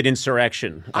attempted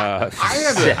insurrection. I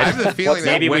have the feeling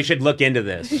maybe we should look into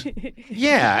this.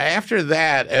 Yeah, after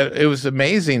that, it was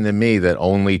amazing to me that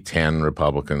only 10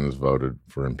 Republicans voted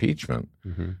for impeachment.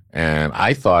 Mm-hmm. And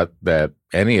I thought that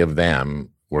any of them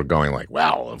were going like,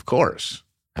 well, of course.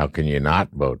 How can you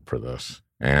not vote for this?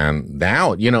 And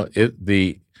now,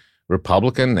 the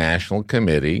Republican National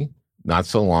Committee, not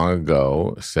so long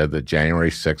ago, said that January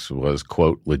 6th was,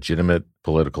 quote, legitimate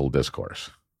political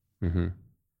discourse. Mm-hmm.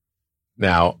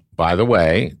 Now, by the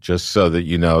way, just so that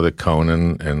you know that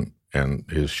Conan and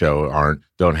his show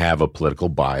don't have a political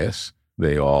bias,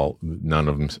 none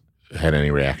of them had any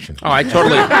reaction. Oh, I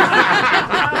totally.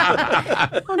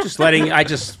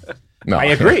 I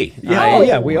agree.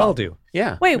 Yeah, we all do.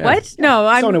 Yeah. Wait, what?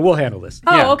 No, Sona, we'll handle this.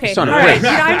 Oh, okay. Sona, all right.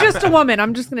 I'm just a woman.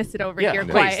 I'm just going to sit over here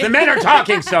please. quiet. The men are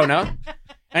talking, Sona.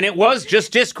 And it was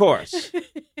just discourse.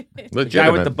 The guy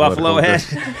with the buffalo head.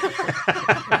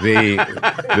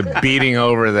 the beating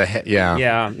over the head.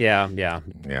 Yeah. Yeah.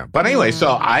 But anyway,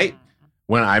 so I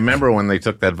remember when they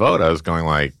took that vote, I was going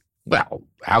like, well,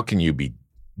 how can you be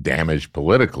damaged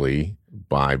politically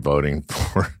by voting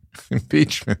for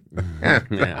impeachment?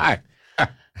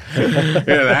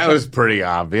 That was pretty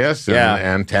obvious.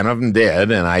 And 10 of them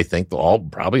did. And I think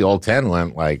probably all 10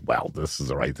 went like, well, this is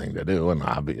the right thing to do. And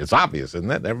it's obvious,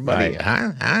 isn't it? Everybody,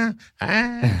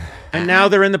 And now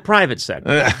they're in the private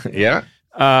sector. Yeah.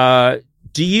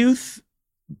 Do you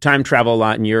time travel a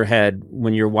lot in your head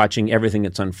when you're watching everything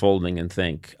that's unfolding and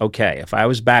think, okay, if I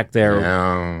was back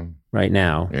there right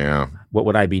now, what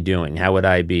would I be doing? How would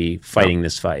I be fighting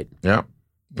this fight? Yeah.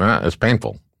 It's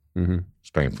painful. Mm-hmm.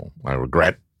 It's painful. I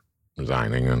regret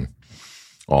resigning and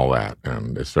all that,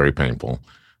 and it's very painful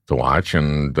to watch.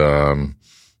 And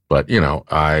but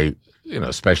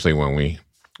especially when we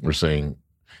were seeing,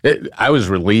 I was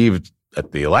relieved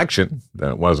at the election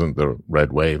that it wasn't the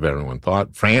red wave everyone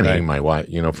thought. Franny, my wife,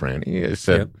 Franny,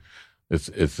 said it's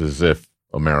as if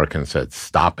Americans said,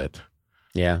 "Stop it."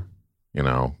 Yeah.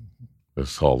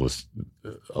 This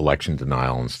election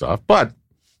denial and stuff. But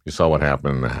you saw what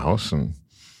happened in the House, and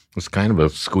it was kind of a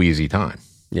squeezy time.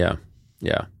 Yeah.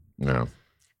 Yeah. Yeah.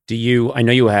 I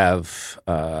know you have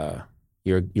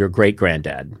your great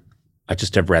granddad. I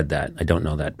just have read that. I don't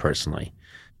know that personally.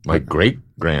 My great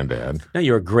granddad. No,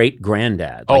 you're a great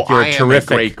granddad. Oh, you're I am a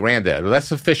great granddad. Well,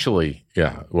 that's officially,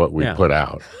 what we put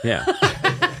out. Yeah.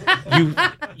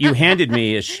 You handed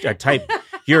me a type.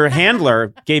 Your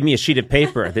handler gave me a sheet of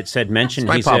paper that said mention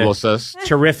my he's publicist. A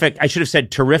terrific. I should have said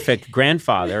terrific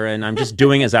grandfather, and I'm just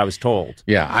doing as I was told.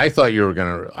 Yeah, I thought you were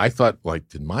gonna. I thought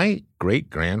did my great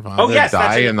grandfather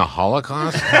die in the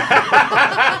Holocaust?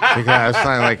 Because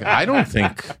I don't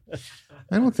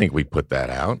think we put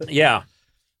that out. Yeah.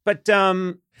 But I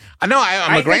know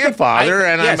I'm a grandfather,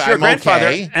 and I'm you're a grandfather,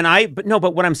 okay. And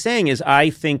but what I'm saying is, I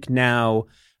think now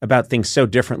about things so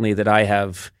differently that I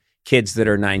have kids that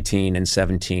are 19 and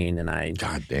 17, and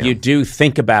you do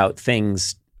think about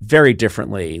things very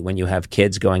differently when you have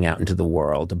kids going out into the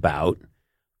world about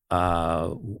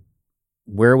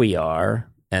where we are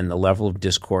and the level of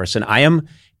discourse. And I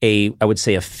would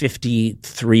say a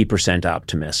 53%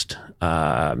 optimist,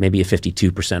 maybe a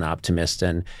 52% optimist.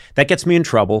 And that gets me in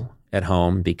trouble at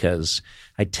home because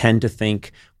I tend to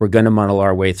think we're going to muddle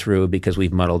our way through because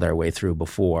we've muddled our way through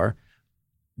before.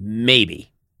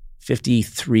 Maybe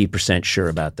 53% sure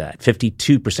about that.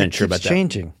 52% sure about that. It's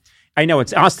changing. I know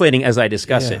it's oscillating as I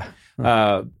discuss it.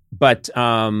 But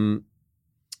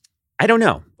I don't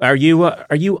know. Are you?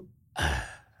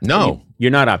 No.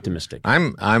 You're not optimistic.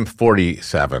 I'm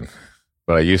 47,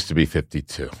 but I used to be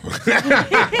 52.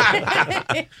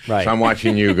 Right. So I'm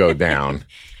watching you go down.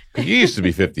 You used to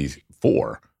be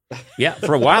 54. Yeah,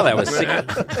 for a while I was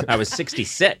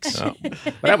 66,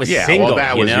 but I was single. Well,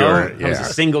 that was I was a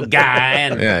single guy,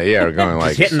 and we're going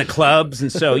like hitting the clubs, and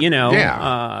so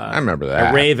I remember that.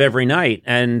 I rave every night,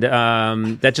 and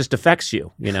that just affects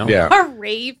you, Yeah, A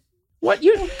rave. What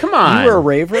you? Come on, You were a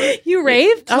raver? You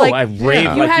raved? Oh, I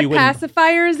raved. You like had you wouldn't-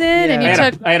 pacifiers in, and you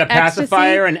took. I had a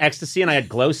pacifier ecstasy? and ecstasy, and I had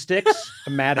glow sticks.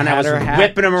 A Mad And I was Hatter hat.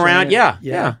 whipping them around. giant-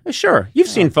 Yeah, sure. You've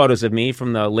seen photos of me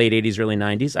from the late 80s, early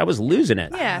 90s. I was losing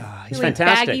it. Yeah, It's like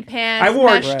fantastic. Baggy pants, I wore-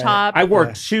 mesh Right. top. I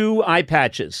wore 2 eye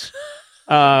patches.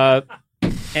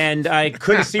 And I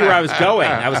couldn't see where I was going.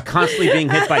 I was constantly being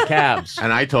hit by cabs.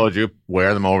 and I told you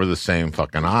wear them over the same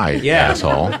fucking eye, Yeah.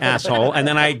 asshole. And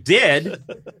then I did.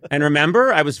 And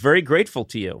remember, I was very grateful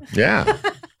to you. Yeah,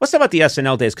 Let's talk about the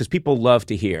SNL days because people love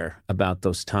to hear about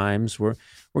those times. We're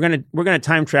gonna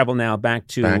time travel now back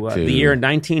to the year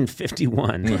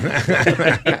 1951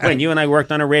 when you and I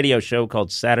worked on a radio show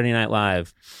called Saturday Night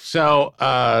Live. So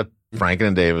Franken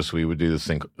and Davis, we would do this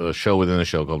thing, a show within the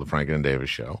show called the Franken and Davis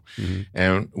Show,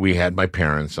 and we had my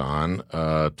parents on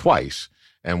twice,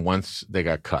 and once they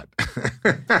got cut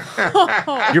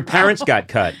Your parents got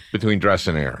cut. between dress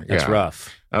and air. That's Yeah.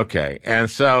 rough. Okay, and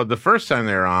so the first time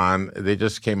they were on, they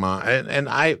just came on, and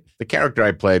the character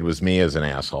I played was me as an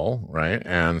asshole, right?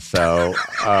 And so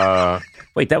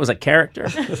Wait, that was a character?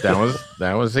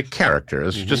 that was a character.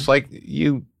 It's just like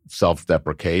you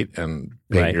self-deprecate and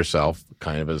paint Right. yourself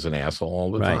kind of as an asshole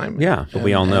all the time. Yeah, but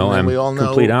we all know I'm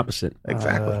complete opposite.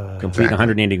 Exactly. Complete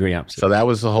 180-degree opposite. So that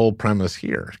was the whole premise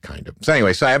here, kind of. So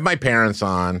anyway, so I have my parents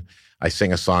on. I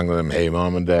sing a song to them. Hey,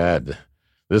 Mom and Dad,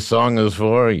 this song is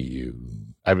for you.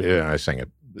 I sing it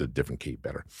a different key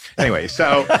better. Anyway,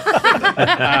 so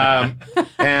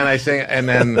and I sing, and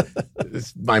then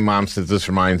my mom says, this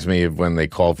reminds me of when they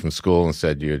called from school and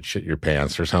said you had shit your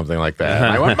pants or something like that.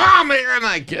 And I went, Mom, and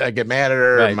I get mad at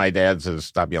her. Right. And my dad says,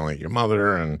 stop yelling at your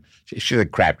mother. And she said,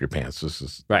 crap your pants. This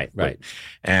is Right.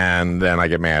 And then I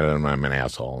get mad at him. I'm an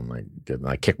asshole, and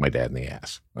I kick my dad in the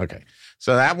ass. Okay.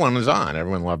 So that one was on.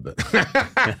 Everyone loved it.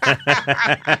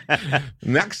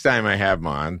 Next time I have them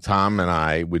on, Tom and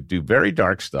I would do very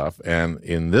dark stuff. And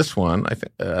in this one, I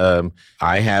think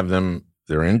I have them.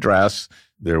 They're in dress.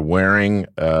 They're wearing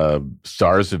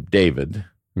Stars of David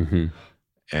and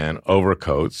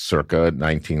overcoats, circa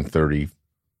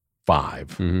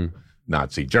 1935,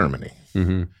 Nazi Germany.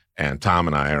 And Tom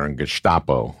and I are in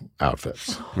Gestapo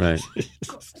outfits. Right.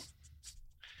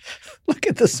 Look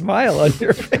at the smile on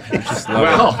your face.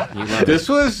 Well, this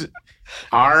was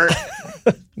our.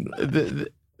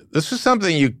 This was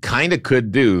something you kind of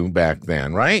could do back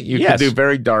then, right? You Yes. could do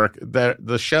very dark.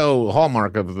 The show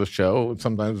hallmark of the show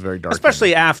sometimes very dark,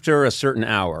 Especially after a certain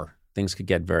hour. things could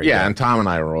get very Yeah, good. and Tom and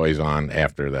I were always on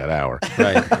after that hour.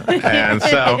 Right. And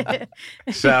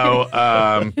so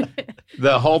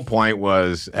the whole point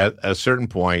was, at a certain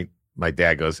point, my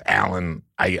dad goes, Alan,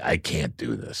 I can't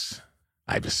do this.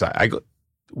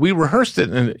 We rehearsed it,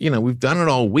 and we've done it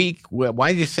all week.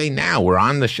 Why did you say now? We're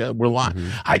on the show. We're live.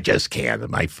 I just can't.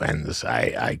 My friends,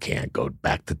 I can't go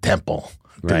back to Temple.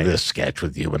 Do this sketch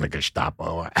with you and the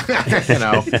Gestapo,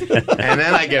 And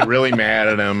then I get really mad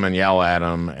at him and yell at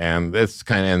him, and this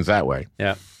kind of ends that way.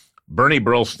 Yeah. Bernie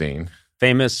Brillstein,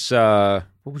 famous, what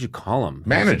would you call him?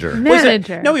 manager.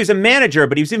 Manager. He was a manager,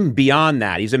 but he was even beyond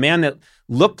that. He's a man that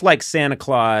looked like Santa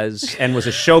Claus and was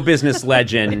a show business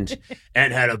legend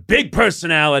and had a big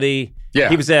personality. Yeah.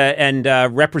 He was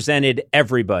represented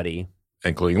everybody.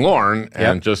 Including Lorne,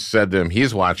 and just said to him,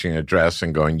 he's watching a dress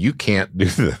and going, you can't do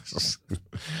this.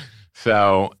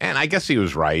 So, and I guess he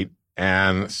was right.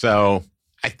 And so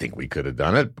I think we could have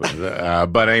done it.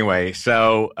 But anyway,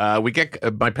 so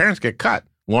my parents get cut.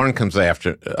 Lorne comes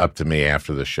up to me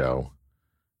after the show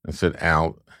and said,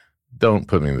 Al, don't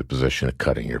put me in the position of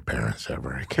cutting your parents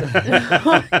ever again.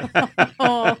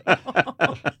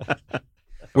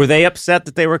 Were they upset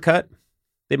that they were cut?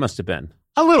 They must have been.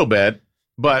 A little bit.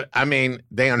 But, I mean,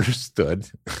 they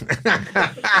understood.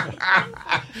 I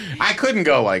couldn't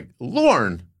go like,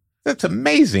 Lorne, that's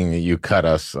amazing that you cut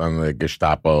us on the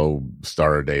Gestapo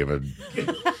Star David,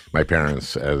 my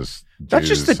parents as That's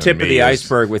Jews just the tip and of me the as-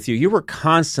 iceberg with you. You were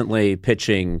constantly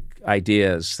pitching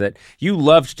ideas that you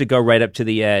loved to go right up to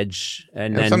the edge.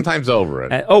 And then sometimes over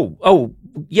it.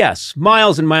 Yes,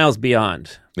 miles and miles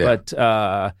beyond. Yeah.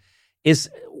 But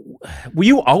were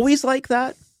you always like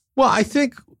that? Well, I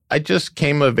think I just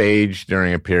came of age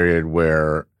during a period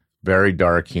where very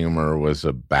dark humor was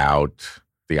about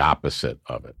the opposite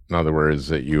of it. In other words,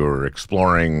 that you were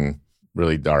exploring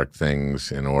really dark things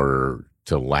in order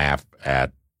to laugh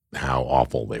at how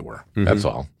awful they were. That's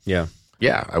all. Yeah.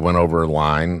 Yeah, I went over a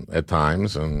line at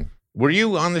times. And were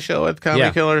you on the show at Comedy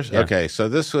Killers? Yeah. Okay, so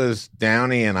this was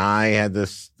Downey and I had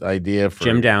this idea for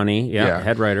Jim Downey,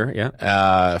 head writer, it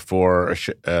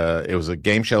was a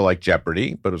game show like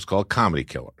Jeopardy, but it was called Comedy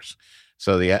Killers.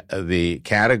 So the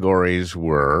categories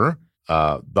were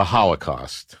the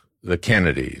Holocaust, the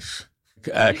Kennedys,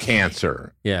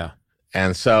 cancer. Yeah.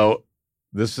 And so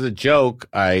this is a joke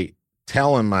I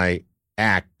tell in my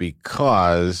act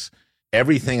because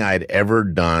everything I'd ever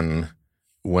done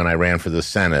when I ran for the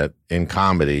Senate in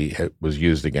comedy was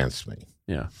used against me.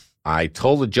 Yeah. I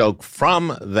told a joke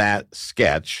from that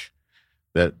sketch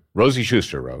that Rosie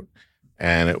Schuster wrote,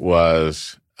 and it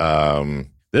was,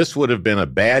 this would have been a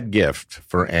bad gift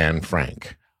for Anne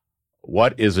Frank.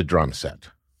 What is a drum set?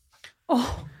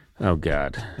 Oh,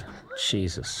 God.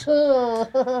 Jesus.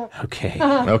 Okay.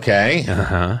 Okay.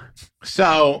 Uh-huh.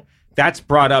 So that's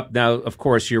brought up now, of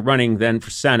course, you're running then for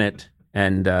Senate.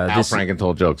 And Al Franken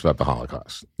told jokes about the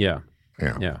Holocaust. Yeah.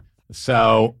 Yeah.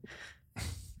 So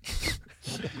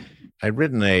I'd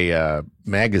written a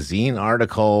magazine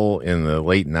article in the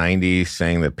late 90s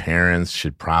saying that parents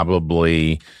should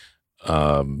probably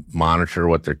monitor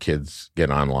what their kids get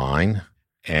online.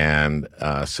 And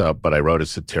but I wrote it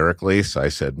satirically. So I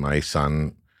said, my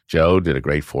son Joe did a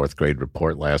great fourth grade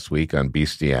report last week on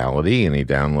bestiality, and he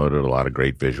downloaded a lot of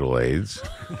great visual aids.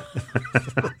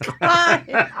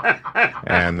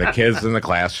 And the kids in the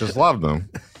class just loved them.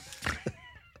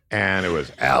 And it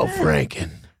was Al Franken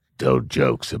told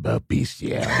jokes about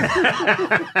bestiality.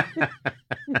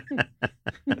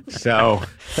 So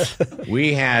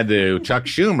we had to, Chuck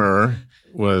Schumer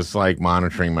was like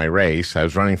monitoring my race. I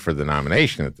was running for the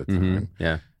nomination at the time.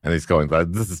 Yeah. And he's going,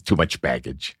 but this is too much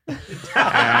baggage.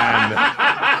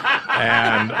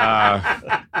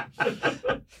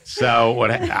 So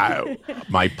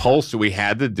my pulse, we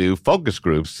had to do focus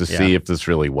groups to see if this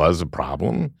really was a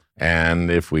problem and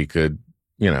if we could,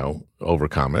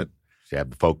 overcome it. She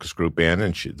had the focus group in,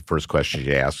 and the first question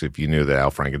she asked, if you knew that Al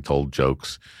Franken told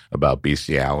jokes about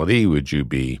bestiality, would you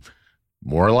be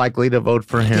more likely to vote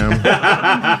for him?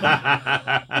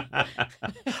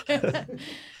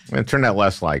 And it turned out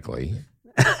less likely.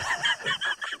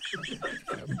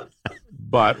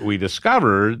 But we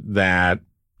discovered that,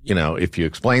 if you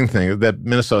explain things, that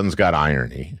Minnesotans got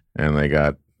irony and they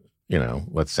got,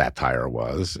 what satire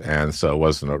was. And so it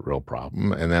wasn't a real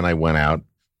problem. And then I went out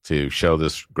to show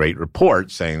this great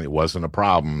report saying it wasn't a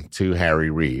problem to Harry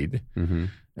Reid. Mm-hmm.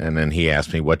 And then he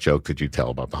asked me, what joke did you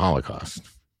tell about the Holocaust?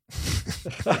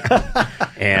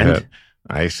 And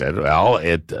I said, well,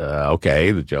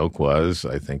 the joke was,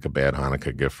 I think a bad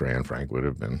Hanukkah gift for Anne Frank would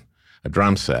have been a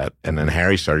drum set. And then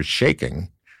Harry started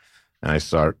shaking. And I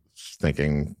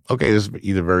thinking, okay, this is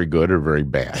either very good or very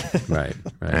bad. Right.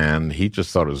 And he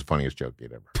just thought it was the funniest joke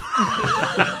he'd ever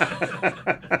heard.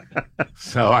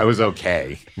 So I was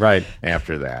okay. Right.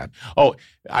 After that.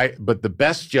 But the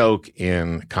best joke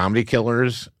in Comedy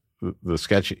Killers, the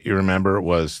sketch you remember,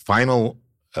 was Final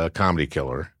Comedy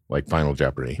Killer, like Final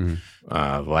Jeopardy. It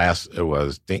was,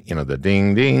 the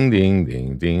ding, ding, ding,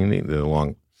 ding, ding, ding, the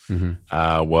long,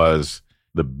 was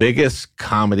the biggest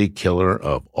comedy killer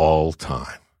of all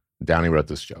time. Downey wrote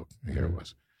this joke. Here it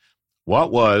was.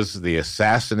 What was the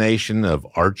assassination of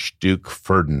Archduke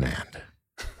Ferdinand?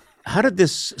 How did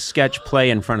this sketch play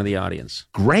in front of the audience?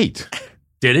 Great.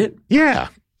 Did it? Yeah.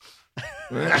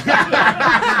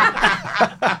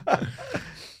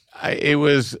 It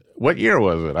was, what year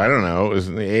was it? I don't know. It was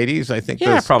in the 80s, I think.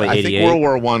 Yeah, probably 88. I think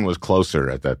World War I was closer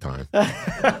at that time.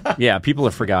 Yeah, people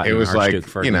have forgotten. It was Archduke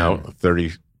like, Ferdinand.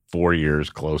 34 years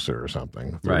closer or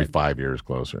something, 35 years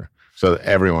closer. So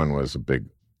everyone was a big,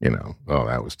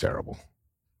 that was terrible,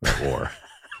 the war.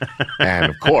 And,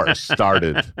 of course,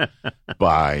 started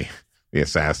by the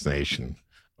assassination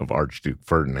of Archduke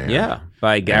Ferdinand. Yeah,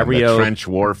 by And Gabriel. the trench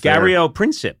warfare. Gabriel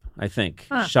Princip, I think,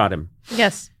 shot him.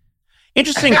 Yes.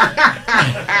 Interesting.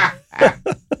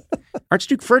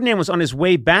 Archduke Ferdinand was on his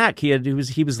way back. He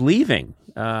was leaving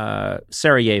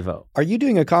Sarajevo. Are you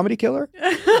doing a comedy killer?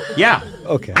 Yeah.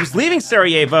 Okay. He was leaving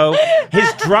Sarajevo.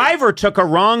 His driver took a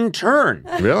wrong turn.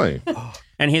 Really?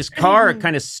 And his car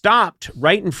kind of stopped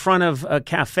right in front of a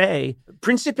cafe.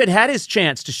 Princip had his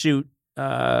chance to shoot,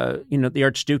 the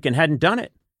Archduke and hadn't done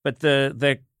it. But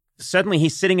suddenly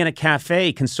he's sitting in a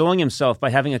cafe consoling himself by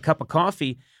having a cup of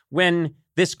coffee when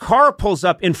this car pulls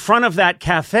up in front of that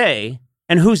cafe,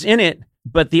 and who's in it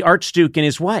but the Archduke and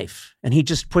his wife? And he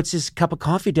just puts his cup of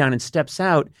coffee down and steps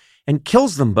out and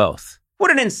kills them both.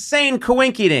 What an insane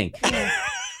coinkydink.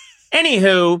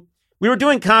 Anywho, we were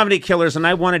doing Comedy Killers, and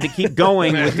I wanted to keep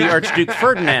going with the Archduke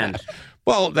Ferdinand.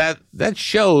 Well, that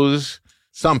shows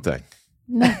something.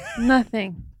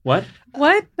 Nothing. What?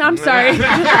 What? I'm sorry.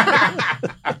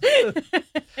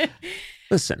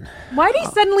 Listen. Why did he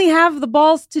suddenly have the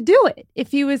balls to do it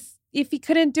if he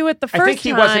couldn't do it the first time? I think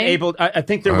he wasn't able. I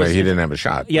think there was. He didn't have a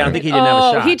shot. Yeah, I think he didn't have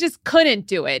a shot. He just couldn't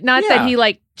do it. Not that he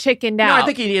chickened out. No, I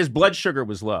think his blood sugar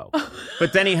was low.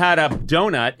 But then he had a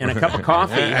donut and a cup of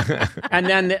coffee, and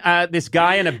then this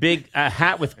guy in a big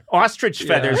hat with ostrich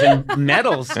feathers and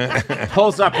medals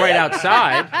pulls up right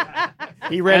outside.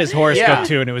 He read his horoscope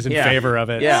too, and it was in favor of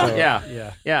it.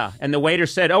 Yeah. And the waiter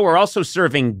said, "Oh, we're also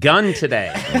serving gun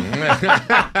today."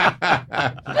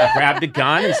 Grabbed a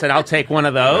gun and said, "I'll take one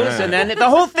of those." And then the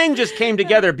whole thing just came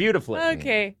together beautifully.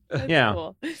 Okay. That's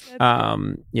cool. That's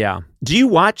cool. Yeah. Do you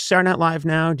watch Saturday Night Live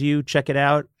now? Do you check it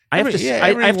out? I have to say,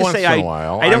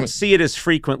 I don't see it as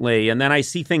frequently, and then I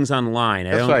see things online.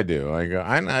 That's what I do. I go.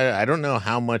 I don't know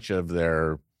how much of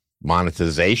their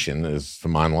monetization is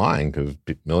from online because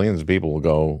millions of people will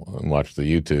go and watch the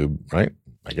YouTube, right?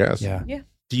 I guess. Yeah.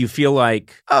 Do you feel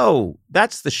like, oh,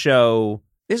 that's the show?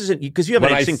 This isn't because you have an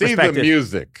interesting perspective. When I see the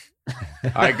music,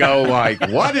 I go like,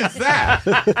 what is that?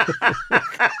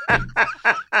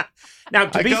 Now,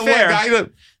 to be fair,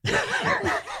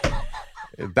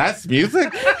 that's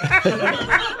music?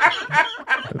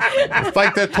 It's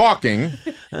like they're talking.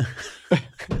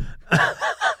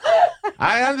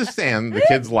 I understand the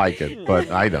kids like it,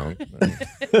 but I don't.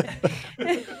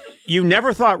 You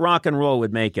never thought rock and roll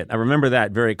would make it. I remember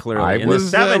that very clearly. I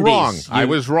was the 70s, wrong. I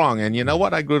was wrong. And you know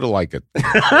what? I grew to like it.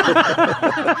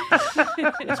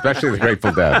 Especially the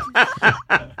Grateful Dead.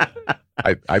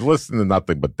 I listened to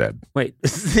nothing but Dead. Wait,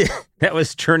 that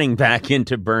was turning back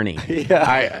into Bernie.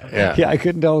 I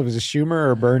couldn't tell if it was a Schumer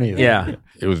or Bernie. Yeah.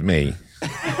 It was me.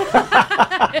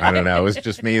 I don't know. It was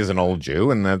just me as an old Jew,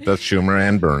 and that's Schumer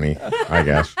and Bernie, I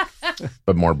guess.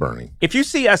 But more Bernie. If you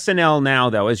see SNL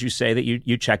now, though, as you say that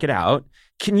you check it out,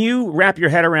 can you wrap your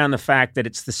head around the fact that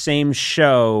it's the same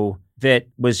show that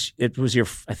was your,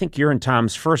 I think your and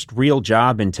Tom's first real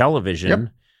job in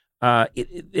television? Yep.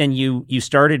 And you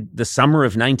started the summer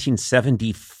of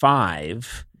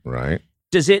 1975. Right.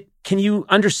 Can you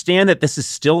understand that this is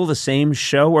still the same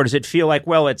show, or does it feel like,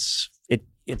 well, it's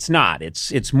not.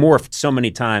 It's morphed so many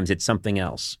times. It's something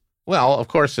else. Well, of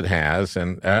course it has.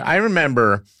 And I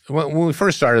remember when we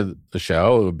first started the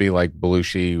show, it would be like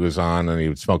Belushi was on and he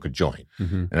would smoke a joint.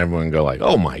 Mm-hmm. And everyone would go like,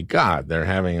 oh my God, they're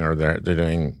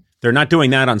doing. They're not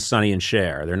doing that on Sonny and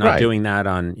Cher. They're not doing that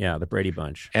on, the Brady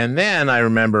Bunch. And then I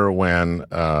remember when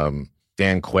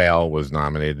Dan Quayle was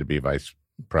nominated to be vice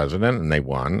president and they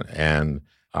won. And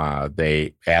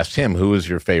they asked him, who was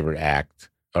your favorite act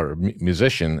or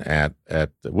musician at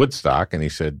Woodstock? And he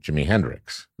said, Jimi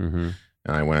Hendrix. Mm-hmm.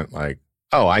 And I went like,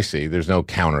 oh, I see. There's no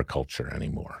counterculture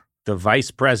anymore. the vice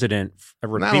president,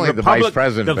 Not only the vice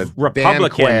president, the but Dan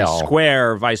Republican Quayle.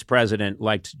 square vice president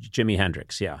liked Jimi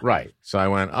Hendrix. Yeah, Right. So I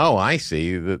went, oh, I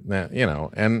see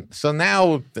that, and so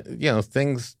now,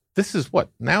 things, this is what,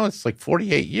 now it's like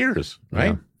 48 years,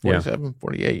 right? Yeah. 47,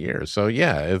 48 years. So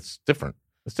yeah, it's different.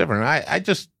 It's different. I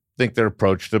just think their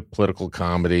approach to political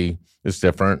comedy is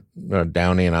different.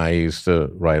 Downey and I used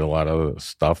to write a lot of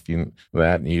stuff we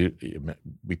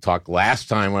talked last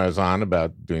time I was on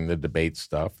about doing the debate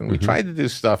stuff, and we tried to do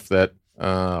stuff that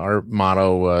our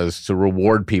motto was to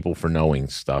reward people for knowing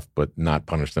stuff, but not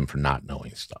punish them for not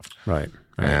knowing stuff. Right.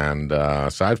 And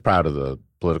so I was proud of the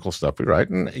political stuff we write,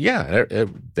 and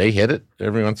they hit it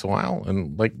every once in a while,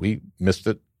 and like we missed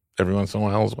it every once in a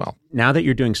while as well. Now that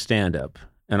you're doing stand-up,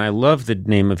 and I love the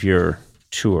name of your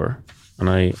tour, and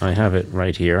I have it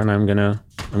right here, and I'm gonna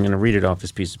read it off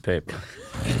this piece of paper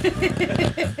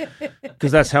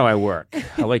because that's how I work.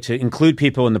 I like to include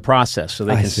people in the process so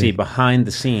they can see behind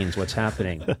the scenes what's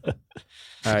happening.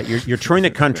 You're touring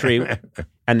the country,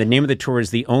 and the name of the tour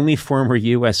is the Only Former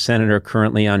U.S. Senator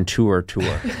Currently on Tour.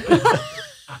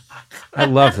 I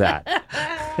love that.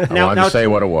 I wanted to say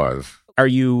what it was. Are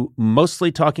you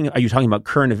talking about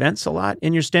current events a lot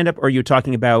in your stand-up, or are you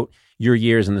talking about your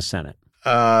years in the Senate?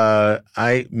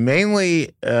 I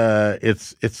mainly,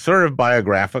 it's sort of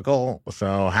biographical.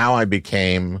 So how I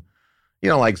became,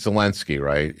 like Zelensky,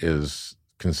 right, is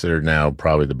considered now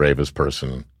probably the bravest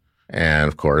person. And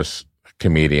of course,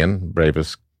 comedian,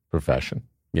 bravest profession.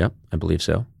 Yeah, I believe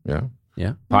so. Yeah.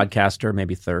 Yeah. Podcaster,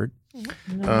 maybe third.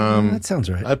 That sounds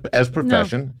right. As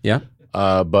profession. No.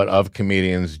 Yeah. But of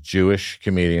comedians, Jewish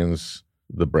comedians,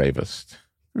 the bravest.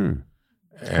 And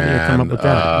And how do you come up with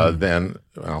that? then,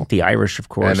 the Irish, of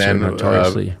course, and then are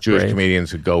notoriously Jewish brave. comedians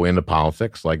who go into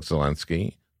politics, like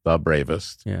Zelensky, the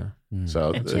bravest. Yeah.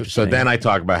 So interesting. then I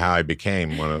talk about how I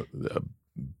became one of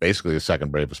basically the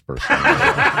second bravest person.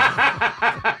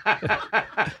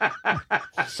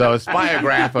 So it's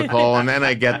biographical, and then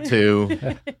I get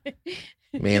to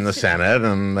me in the Senate,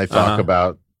 and I talk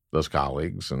about those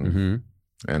colleagues, and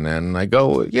then I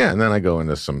go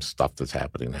into some stuff that's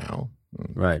happening now.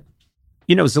 Right.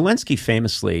 Zelensky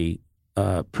famously,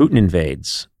 Putin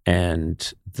invades,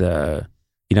 and the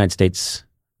United States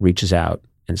reaches out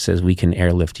and says, we can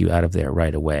airlift you out of there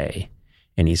right away.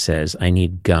 And he says, I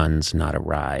need guns, not a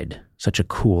ride. Such a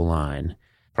cool line.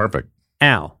 Perfect.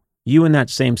 Al, you in that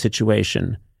same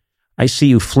situation, I see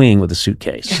you fleeing with a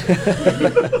suitcase.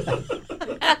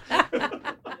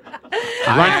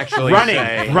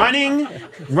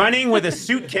 running with a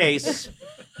suitcase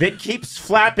that keeps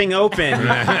flapping open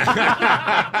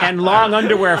and long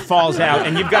underwear falls out,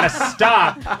 and you've got to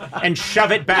stop and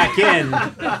shove it back in,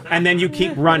 and then you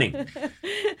keep running.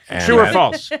 And True or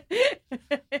false?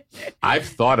 I've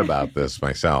thought about this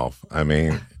myself. I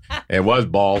mean, it was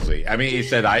ballsy. I mean, he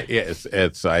said, I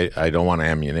don't want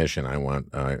ammunition. I don't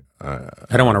want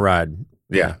to ride.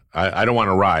 Yeah, I don't want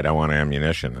to ride. I want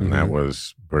ammunition, and that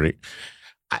was pretty.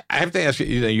 I have to ask you.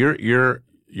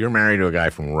 You're married to a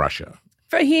guy from Russia.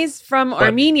 He's from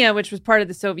Armenia, which was part of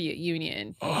the Soviet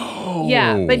Union. Oh,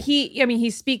 yeah, but he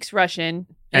speaks Russian,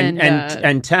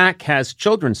 and Tack has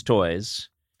children's toys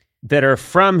that are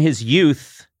from his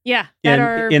youth. Yeah,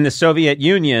 in the Soviet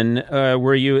Union,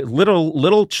 were you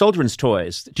little children's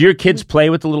toys? Do your kids play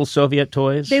with the little Soviet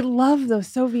toys? They love those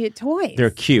Soviet toys. They're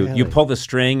cute. Really? You pull the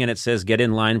string and it says, "Get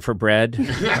in line for bread."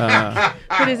 But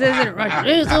it says in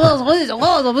Russian.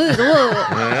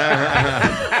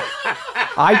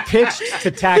 I pitched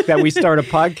to Tack that we start a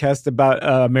podcast about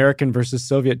American versus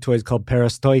Soviet toys called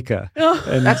Perestroika.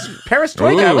 And that's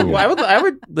Perestroika. I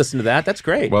would listen to that. That's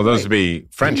great. Well, those would be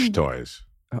French toys.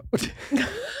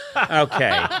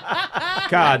 Okay.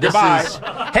 God, this is...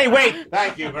 Hey, wait.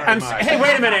 Thank you very much. Hey,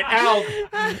 wait a minute, Al.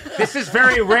 This is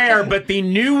very rare, but the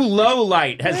new low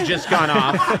light has just gone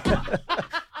off.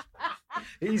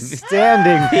 He's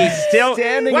standing. He's still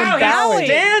standing. Wow, and bowing. he's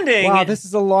standing. Wow, this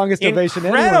is the longest ovation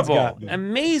anyone's gotten.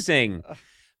 Amazing.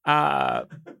 Wow,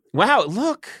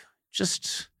 look,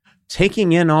 just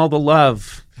taking in all the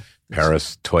love.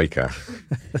 Perestroika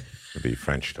would be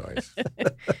French toys.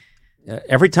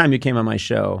 Every time you came on my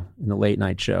show, in the late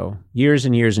night show, years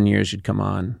and years and years, you'd come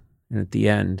on, and at the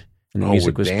end, when the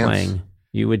music was playing,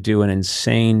 you would do an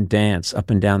insane dance up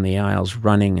and down the aisles,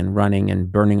 running and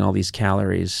burning all these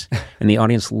calories, and the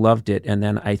audience loved it. And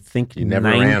then I think you never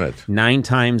ran it. 9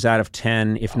 times out of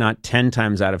 10, if not 10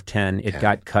 times out of 10, it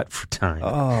got cut for time.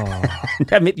 Oh,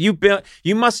 I mean, you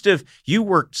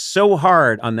worked so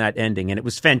hard on that ending, and it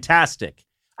was fantastic.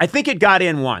 I think it got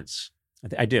in once.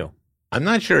 I do. I'm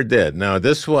not sure it did. No,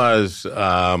 this was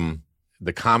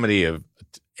the comedy of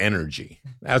energy.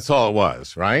 That's all it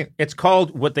was, right? It's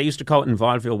called, what they used to call it in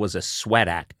vaudeville was a sweat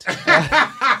act.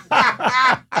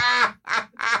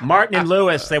 Martin and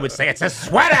Lewis, they would say, it's a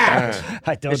sweat act.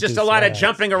 It's just a lot of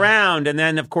jumping around. And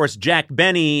then, of course, Jack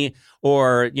Benny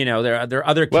or, there are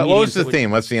other comedians. What was the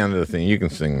theme? What's the end of the theme? You can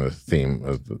sing the theme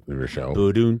of your show.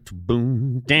 Oh,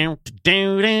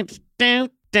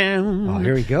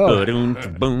 here we go.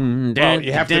 Well,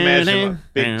 you have to imagine a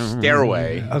big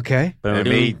stairway. Okay. And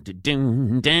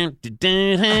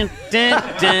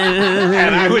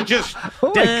I would just...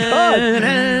 Oh, my God.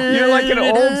 You're like an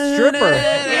old stripper.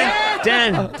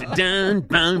 And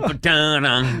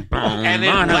it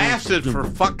lasted for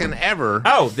fucking ever.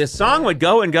 Oh, the song would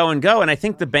go and go and go, and I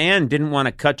think the band didn't want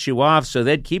to cut you off, so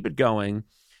they'd keep it going.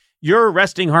 Your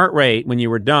resting heart rate when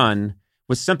you were done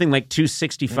was something like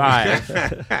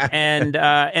 265, and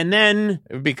then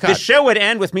the show would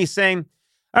end with me saying,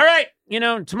 "All right,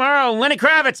 tomorrow Lenny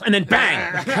Kravitz," and then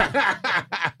bang,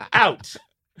 out,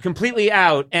 completely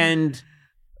out, and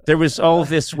there was all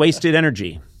this wasted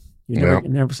energy.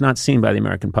 It was not seen by the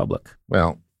American public.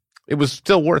 Well, it was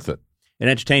still worth it. It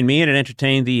entertained me, and it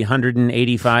entertained the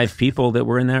 185 people that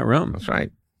were in that room. That's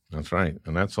right. That's right.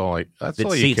 And that's all you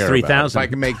seats care 3,000. about. If I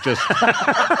can make just...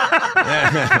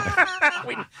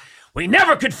 we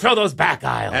never could fill those back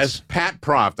aisles. As Pat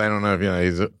Proft, I don't know if you know,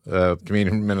 he's a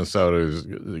comedian from Minnesota who's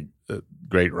a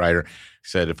great writer,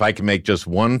 said, if I can make just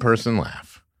one person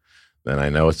laugh, then I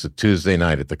know it's a Tuesday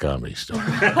night at the Comedy Store.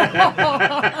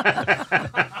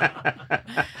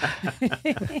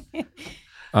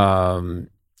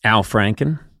 Al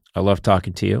Franken, I love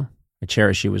talking to you. I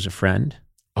cherish you as a friend.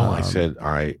 I said,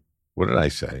 all right, what did I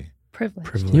say?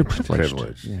 Privilege. You're privileged.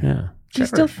 Privilege. Yeah.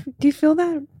 Do you feel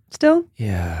that still?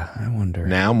 Yeah, I wonder.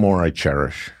 Now more I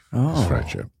cherish this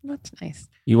friendship. That's nice.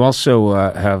 You also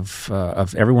have,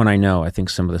 of everyone I know, I think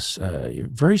some of this,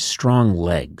 very strong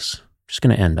legs. Just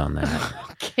going to end on that.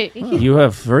 Okay. You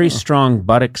have very strong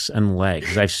buttocks and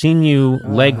legs. I've seen you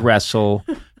leg wrestle.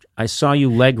 I saw you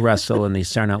leg wrestle in the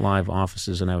Saturday Night Live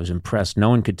offices, and I was impressed. No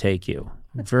one could take you.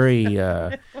 Very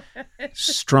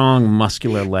strong,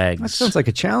 muscular legs. That sounds like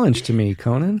a challenge to me,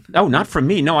 Conan. Oh, not from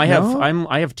me. No, I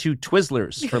have two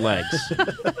Twizzlers for legs.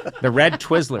 The red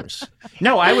Twizzlers.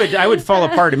 No, I would fall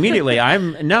apart immediately.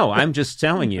 I'm just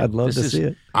telling you. I'd love to see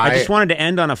it. I just wanted to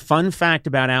end on a fun fact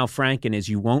about Al Franken is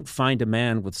you won't find a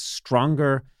man with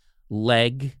stronger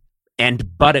leg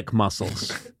and buttock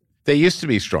muscles. They used to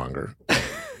be stronger.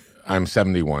 I'm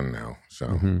 71 now, so...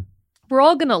 Mm-hmm. We're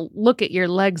all going to look at your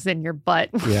legs and your butt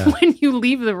when you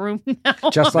leave the room now.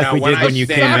 Just like we did when you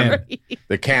came in.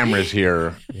 The cameras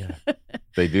here,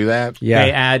 they do that? Yeah.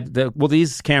 They add,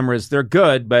 these cameras, they're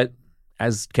good, but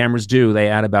as cameras do, they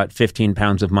add about 15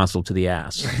 pounds of muscle to the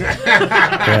ass.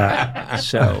 Yeah.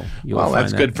 So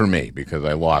that's good for me because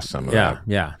I lost some of that.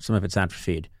 Yeah, some of it's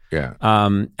atrophied. Yeah.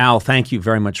 Al, thank you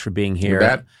very much for being here. You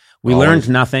bet. We learned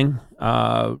nothing,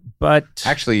 but...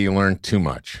 Actually, you learned too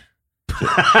much.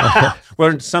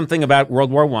 Learned something about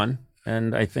World War I,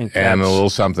 and I think and a little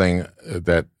something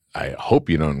that I hope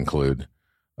you don't include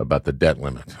about the debt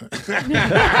limit.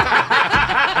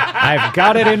 I've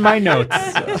got it in my notes.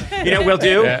 You know what we'll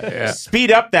do?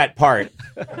 Speed up that part.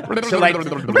 So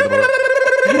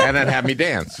and then have me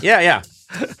dance. Yeah.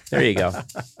 There you go.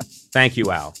 Thank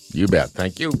you, Al. You bet.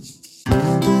 Thank you.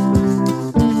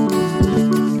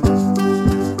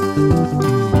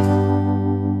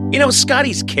 You know,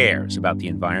 Scotty's cares about the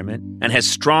environment and has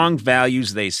strong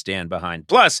values they stand behind.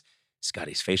 Plus,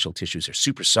 Scotty's facial tissues are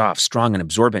super soft, strong, and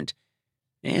absorbent,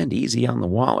 and easy on the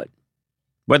wallet.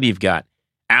 Whether you've got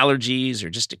allergies or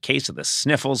just a case of the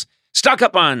sniffles, stock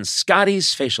up on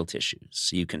Scotty's facial tissues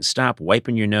so you can stop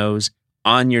wiping your nose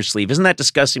on your sleeve. Isn't that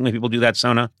disgusting when people do that,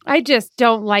 Sona? I just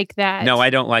don't like that. No, I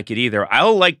don't like it either. I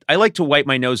like to wipe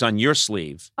my nose on your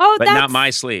sleeve, but not my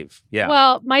sleeve. Yeah.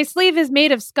 Well, my sleeve is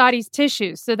made of Scotty's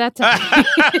tissues, so that's okay.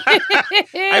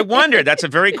 I wondered. That's a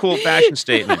very cool fashion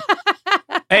statement.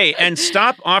 Hey, and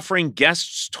stop offering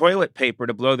guests toilet paper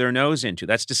to blow their nose into.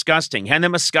 That's disgusting. Hand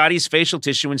them a Scotty's facial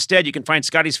tissue instead. You can find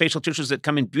Scotty's facial tissues that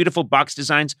come in beautiful box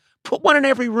designs. Put one in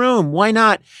every room. Why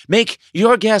not? Make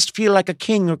your guest feel like a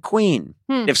king or queen.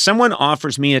 If someone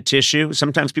offers me a tissue,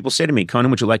 sometimes people say to me,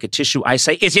 Conan, would you like a tissue? I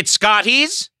say, is it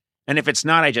Scotty's? And if it's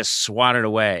not, I just swat it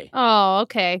away. Oh,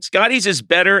 okay. Scotty's is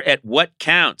better at what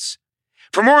counts.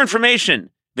 For more information,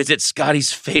 visit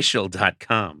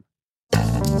scottysfacial.com.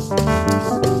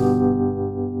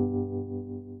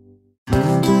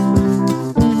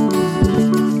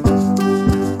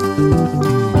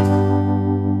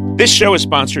 This show is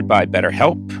sponsored by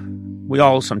BetterHelp. We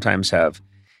all sometimes have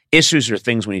issues or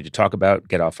things we need to talk about,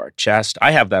 get off our chest.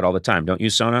 I have that all the time, don't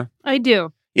you, Sona? I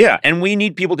do. Yeah, and we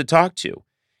need people to talk to.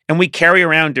 And we carry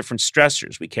around different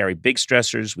stressors. We carry big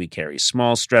stressors. We carry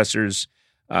small stressors.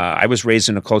 I was raised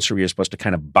in a culture where you're supposed to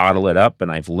kind of bottle it up,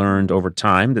 and I've learned over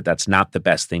time that that's not the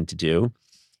best thing to do.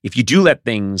 If you do let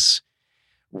things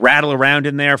rattle around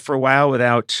in there for a while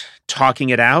without talking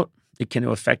it out, it can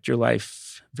affect your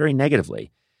life very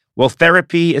negatively. Well,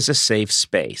 therapy is a safe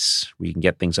space where you can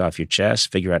get things off your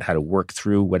chest, figure out how to work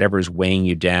through whatever is weighing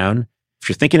you down. If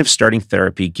you're thinking of starting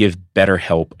therapy, give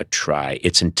BetterHelp a try.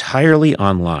 It's entirely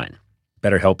online.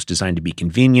 BetterHelp's designed to be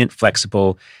convenient,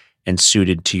 flexible, and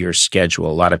suited to your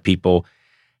schedule. A lot of people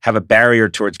have a barrier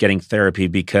towards getting therapy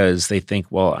because they think,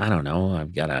 well, I don't know,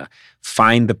 I've got to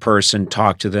find the person,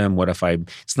 talk to them. What if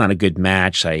it's not a good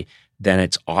match? Then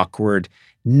it's awkward.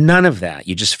 None of that.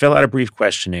 You just fill out a brief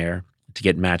questionnaire to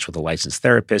get matched with a licensed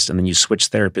therapist, and then you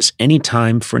switch therapists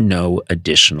anytime for no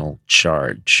additional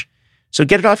charge. So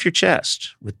get it off your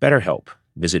chest with BetterHelp.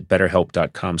 Visit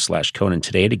BetterHelp.com/Conan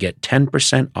today to get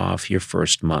 10% off your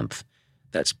first month.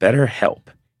 That's BetterHelp,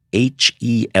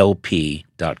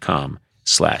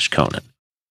 HELP.com/Conan.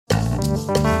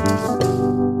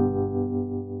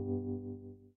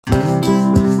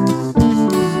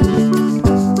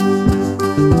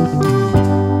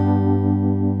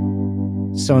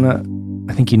 Sona,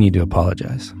 I think you need to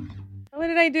apologize. What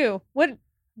did I do? What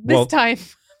this time?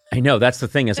 I know. That's the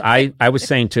thing is I was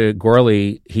saying to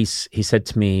Gorley, he said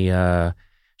to me,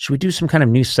 should we do some kind of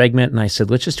new segment? And I said,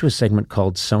 let's just do a segment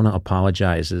called Sona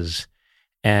Apologizes.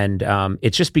 And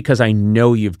it's just because I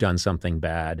know you've done something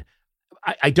bad.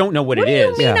 I don't know what it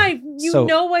is. What do you mean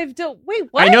I've done? Wait,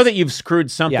 what? I know that you've screwed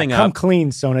something up. Come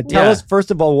clean, Sona. Tell us, first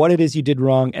of all, what it is you did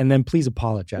wrong, and then please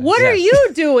apologize. What are you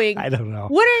doing? I don't know.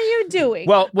 What are you doing?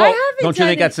 Well, don't you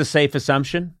think that's a safe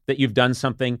assumption that you've done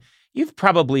something? You've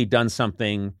probably done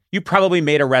something. You probably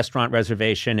made a restaurant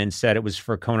reservation and said it was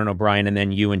for Conan O'Brien, and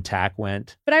then you and Tack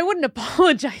went. But I wouldn't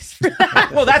apologize for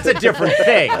that. Well, that's a different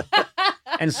thing.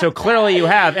 And so clearly you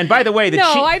have. And by the way,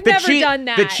 I've never done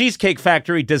that. The Cheesecake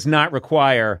Factory does not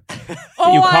require that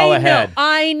you call ahead.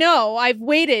 I know. I've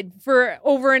waited for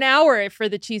over an hour for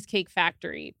the Cheesecake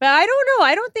Factory. But I don't know.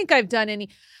 I don't think I've done any.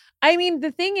 I mean, the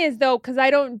thing is, though, because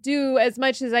I don't do as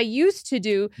much as I used to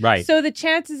do. Right. So the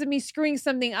chances of me screwing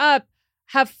something up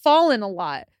have fallen a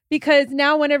lot. Because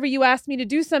now whenever you ask me to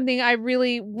do something, I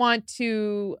really want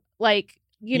to,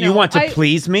 You want to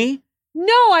please me?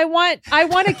 No, I want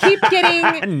to keep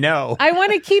getting. No. I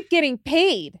want to keep getting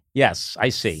paid. Yes, I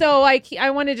see. So I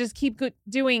want to just keep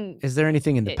doing. Is there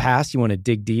anything in the past you want to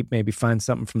dig deep? Maybe find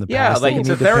something from the past. Yeah, like it's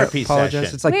a therapy session.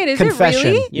 It's like Wait, confession. Is it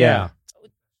really? Yeah.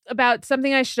 About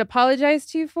something I should apologize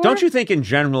to you for? Don't you think in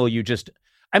general you just...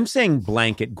 I'm saying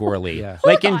blanket Gorley. Yeah.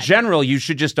 In general, you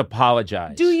should just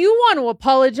apologize. Do you want to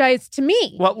apologize to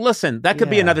me? Well, listen, that could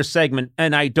be another segment,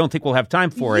 and I don't think we'll have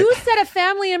time for it. You said a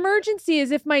family emergency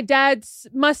as if my dad's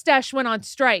mustache went on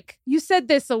strike. You said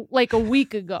this a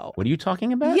week ago. What are you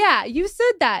talking about? Yeah, you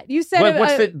said that. You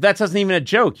said that isn't even a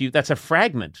joke. That's a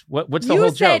fragment. What's the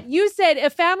whole joke? You said a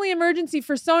family emergency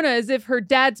for Sona as if her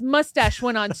dad's mustache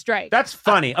went on strike. That's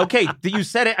funny. Okay, you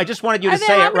said it. I just wanted you to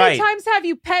say it right. How many times have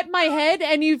you pet my head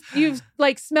and you've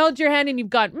smelled your hand and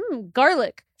you've gone,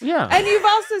 garlic. Yeah. And you've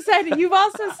also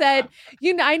said,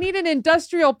 I need an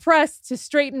industrial press to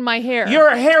straighten my hair.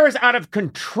 Your hair is out of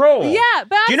control. Yeah,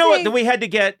 but do you know what we had to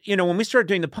get, when we started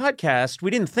doing the podcast,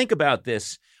 we didn't think about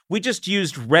this. We just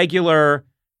used regular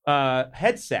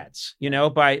headsets,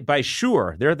 by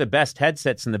Shure. They're the best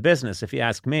headsets in the business, if you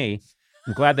ask me.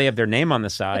 I'm glad they have their name on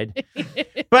the side.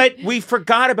 But we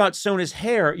forgot about Sona's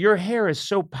hair. Your hair is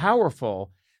so powerful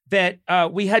that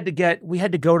we had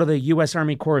to go to the U.S.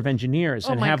 Army Corps of Engineers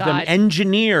and have them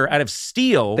engineer out of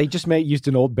steel. They just used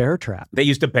an old bear trap. They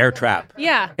used a bear trap.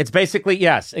 Yeah. It's basically,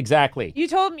 yes, exactly. You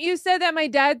said that my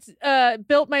dad's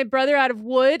built my brother out of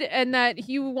wood and that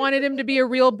you wanted him to be a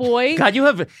real boy.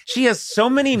 God, she has so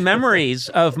many memories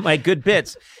of my good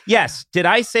bits. Yes. Did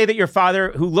I say that your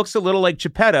father, who looks a little like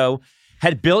Geppetto,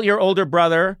 had built your older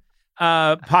brother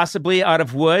possibly out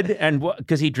of wood, and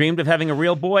because he dreamed of having a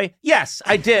real boy? Yes,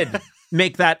 I did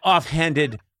make that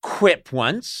offhanded quip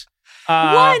once.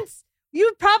 Once?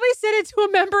 You probably said it to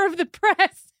a member of the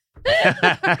press.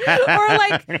 or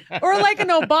like an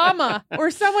Obama or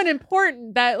someone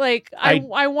important that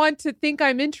I want to think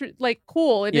I'm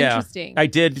cool and interesting. I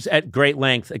did at great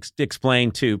length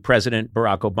explain to President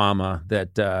Barack Obama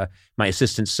that my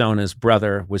assistant Sona's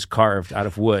brother was carved out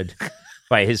of wood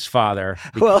by his father.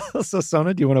 Well, so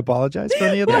Sona, do you want to apologize for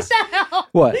any of this? What the hell?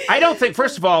 What? I don't think,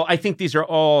 first of all, I think these are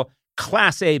all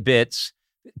Class A bits,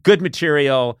 good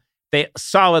material,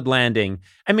 solid landing.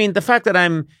 I mean, the fact that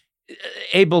I'm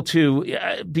able to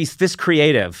be this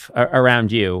creative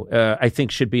around you, I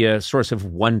think should be a source of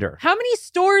wonder. How many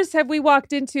stores have we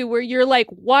walked into where you're like,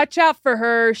 watch out for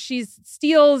her, she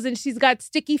steals and she's got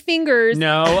sticky fingers?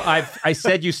 No, I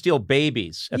said you steal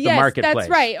babies at the marketplace. That's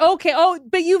right. Okay. Oh,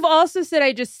 but you've also said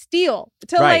I just steal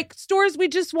to like stores we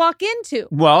just walk into.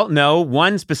 Well, no,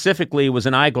 one specifically was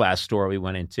an eyeglass store we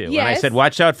went into. Yes. And I said,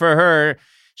 watch out for her.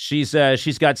 She's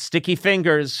got sticky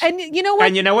fingers. And you know what?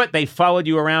 And you know what? They followed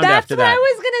you around after that. That's what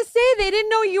I was going to say. They didn't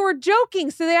know you were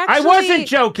joking. So they actually... I wasn't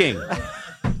joking.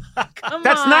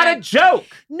 That's not a joke.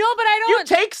 No, but I don't...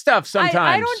 You take stuff sometimes.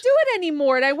 I don't do it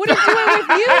anymore. And I wouldn't do it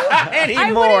with you.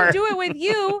 I wouldn't do it with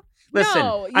you. Listen,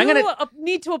 no, you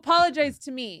need to apologize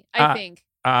to me, I think.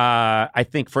 I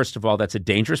think, first of all, that's a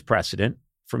dangerous precedent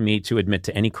for me to admit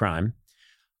to any crime.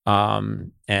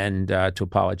 And to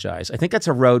apologize. I think that's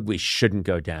a road we shouldn't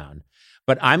go down.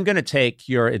 But I'm going to take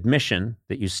your admission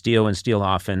that you steal and steal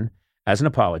often as an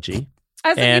apology.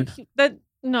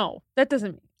 No, that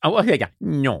doesn't mean. Oh, okay, yeah.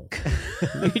 No.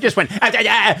 You just went,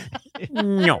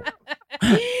 no.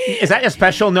 Is that a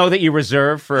special no that you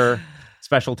reserve for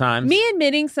special times? Me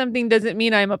admitting something doesn't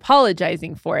mean I'm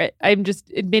apologizing for it. I'm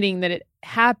just admitting that it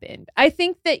happened. I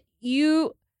think that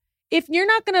if you're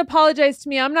not going to apologize to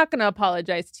me, I'm not going to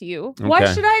apologize to you. Okay. Why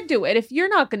should I do it if you're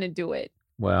not going to do it?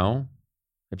 Well,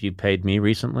 have you paid me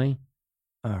recently?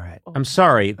 All right. I'm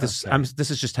sorry. This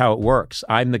is just how it works.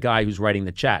 I'm the guy who's writing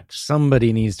the checks.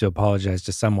 Somebody needs to apologize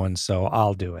to someone, so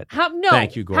I'll do it.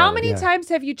 Thank you, Gorley. How many times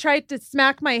have you tried to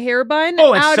smack my hair bun?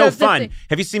 Oh, it's so fun.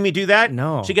 Have you seen me do that?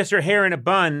 No. She gets her hair in a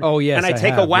bun. Oh, yes, and I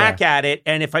take a whack at it,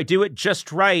 and if I do it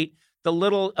just right, the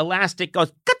little elastic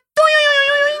goes...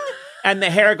 And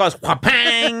the hair goes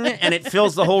wha-pang, and it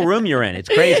fills the whole room you're in. It's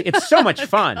crazy. It's so much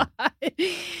fun.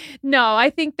 No,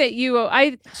 I think that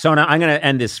Sona, I'm going to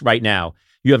end this right now.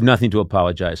 You have nothing to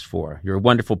apologize for. You're a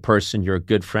wonderful person. You're a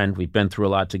good friend. We've been through a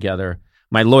lot together.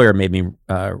 My lawyer made me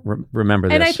remember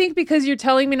this. And I think because you're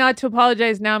telling me not to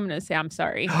apologize, now I'm going to say I'm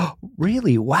sorry.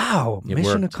 Really? Wow.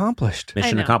 Mission accomplished.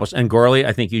 Mission accomplished. And Gorley,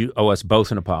 I think you owe us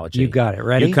both an apology. You got it.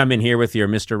 Ready? You come in here with your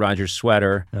Mr. Rogers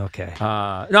sweater. Okay.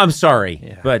 No, I'm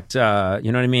sorry. But you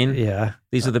know what I mean? Yeah.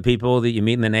 These are the people that you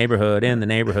meet in the neighborhood.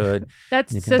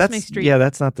 That's Sesame Street. Yeah,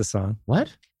 that's not the song.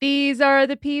 What? These are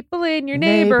the people in your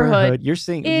neighborhood. You're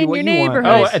singing in what your you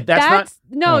neighborhood. want. Oh, that's not.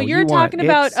 No, you're talking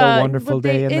about It's a wonderful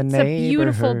day in the neighborhood. It's a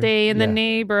beautiful day in the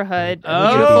neighborhood. Oh. A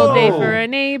beautiful day for a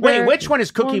neighbor. Wait, which one is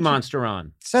Cookie Monster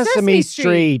on? Sesame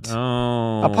Street.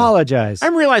 Oh. Apologize.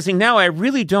 I'm realizing now I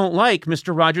really don't like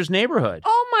Mr. Rogers' Neighborhood.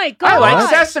 Oh my God. I like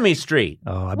Sesame Street.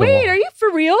 Oh, wait, are you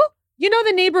for real? You know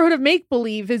the neighborhood of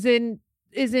make-believe is in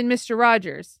Mr.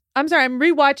 Rogers. I'm sorry, I'm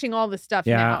rewatching all this stuff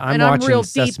now. I'm and I'm watching real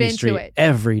Sesame deep Street into it.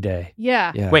 every day.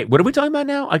 Yeah. Wait, what are we talking about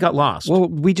now? I got lost. Well,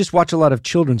 we just watch a lot of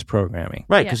children's programming.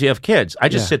 Right, because you have kids. I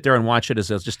just sit there and watch it as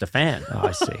just a fan. Oh,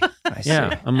 I see.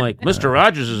 Yeah, I'm like, Mr.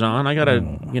 Rogers is on. I got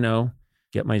to,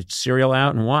 get my cereal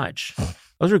out and watch.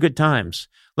 Those were good times.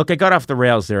 Look, I got off the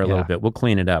rails there a little bit. We'll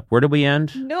clean it up. Where did we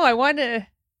end? No, I want to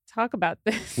talk about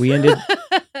this. We ended...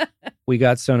 We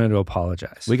got Sona to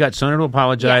apologize.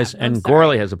 And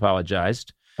Gorley has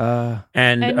apologized.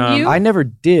 And you? I never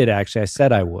did, actually. I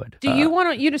said I would. Do you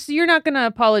want to? So you're not going to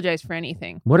apologize for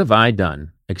anything? What have I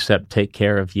done except take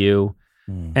care of you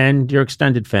and your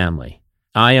extended family?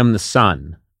 I am the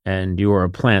sun, and you are a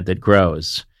plant that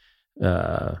grows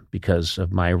because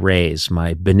of my rays,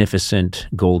 my beneficent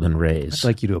golden rays. I'd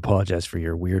like you to apologize for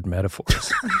your weird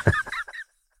metaphors.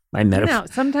 My metaphor. No,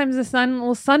 sometimes the sun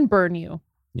will sunburn you.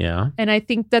 Yeah. And I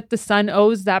think that the sun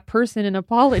owes that person an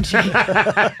apology.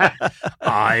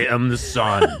 I am the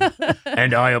sun,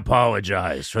 and I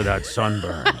apologize for that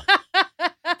sunburn.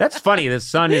 That's funny. The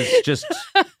sun is just...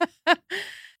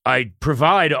 I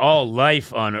provide all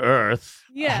life on Earth.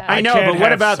 Yeah. I know, but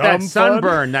what about that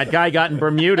sunburn that guy got in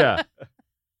Bermuda?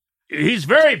 He's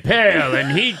very pale,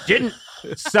 and he didn't...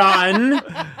 Son.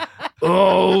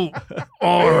 Oh,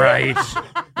 all right.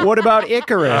 What about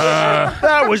Icarus?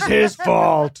 That was his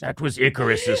fault. That was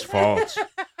Icarus's fault.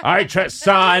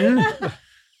 Son,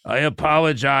 I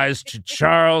apologize to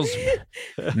Charles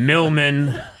Millman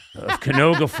of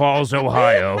Canoga Falls,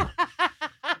 Ohio,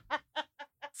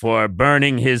 for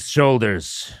burning his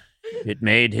shoulders. It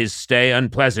made his stay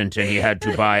unpleasant, and he had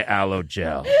to buy aloe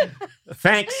gel.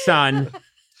 Thanks, son.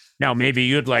 Now, maybe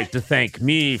you'd like to thank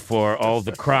me for all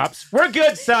the crops. We're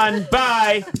good, son.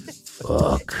 Bye.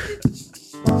 Fuck.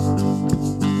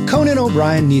 Conan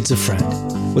O'Brien Needs a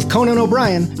Friend. With Conan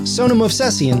O'Brien, Sona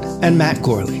Movsesian, and Matt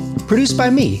Gorley. Produced by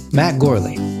me, Matt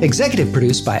Gorley. Executive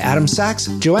produced by Adam Sachs,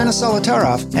 Joanna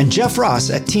Solotaroff, and Jeff Ross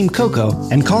at Team Coco,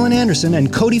 and Colin Anderson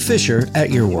and Cody Fisher at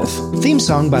Earwolf. Theme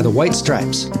song by the White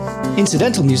Stripes.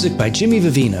 Incidental music by Jimmy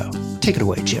Vivino. Take it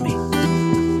away, Jimmy.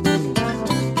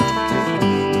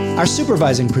 Our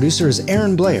supervising producer is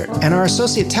Aaron Blair, and our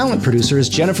associate talent producer is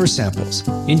Jennifer Samples.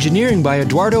 Engineering by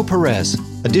Eduardo Perez.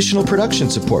 Additional production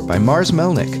support by Mars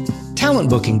Melnick. Talent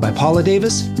booking by Paula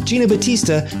Davis, Gina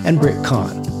Batista, and Britt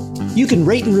Kahn. You can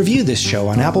rate and review this show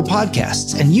on Apple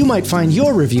Podcasts, and you might find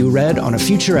your review read on a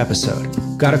future episode.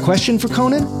 Got a question for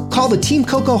Conan? Call the Team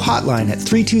Coco hotline at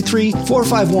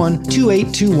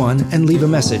 323-451-2821 and leave a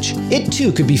message. It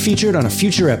too could be featured on a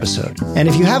future episode. And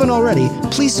if you haven't already,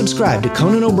 please subscribe to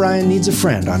Conan O'Brien Needs a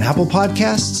Friend on Apple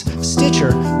Podcasts,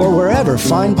 Stitcher, or wherever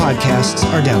fine podcasts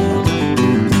are downloaded.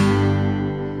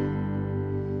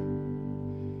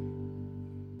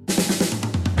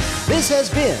 This has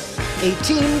been a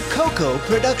Team Coco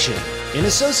production in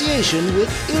association with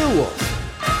Earwolf.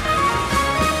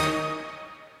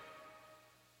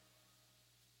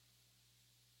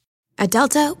 At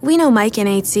Delta, we know Mike in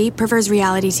 8C prefers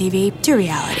reality TV to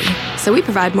reality. So we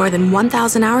provide more than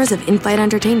 1,000 hours of in-flight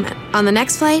entertainment. On the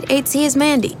next flight, 8C is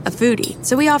Mandy, a foodie.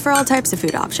 So we offer all types of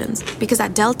food options. Because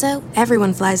at Delta,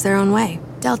 everyone flies their own way.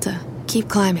 Delta, keep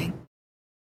climbing.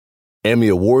 Emmy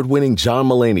award-winning John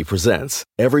Mulaney presents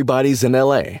Everybody's in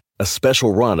L.A., a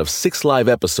special run of 6 live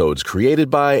episodes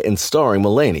created by and starring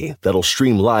Mulaney that'll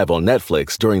stream live on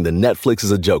Netflix during the Netflix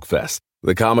is a Joke Fest.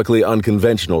 The comically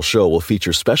unconventional show will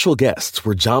feature special guests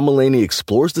where John Mulaney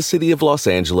explores the city of Los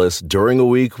Angeles during a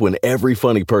week when every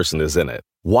funny person is in it.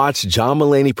 Watch John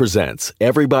Mulaney Presents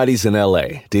Everybody's in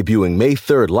L.A., debuting May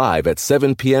 3rd live at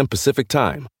 7 p.m. Pacific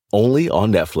Time, only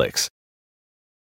on Netflix.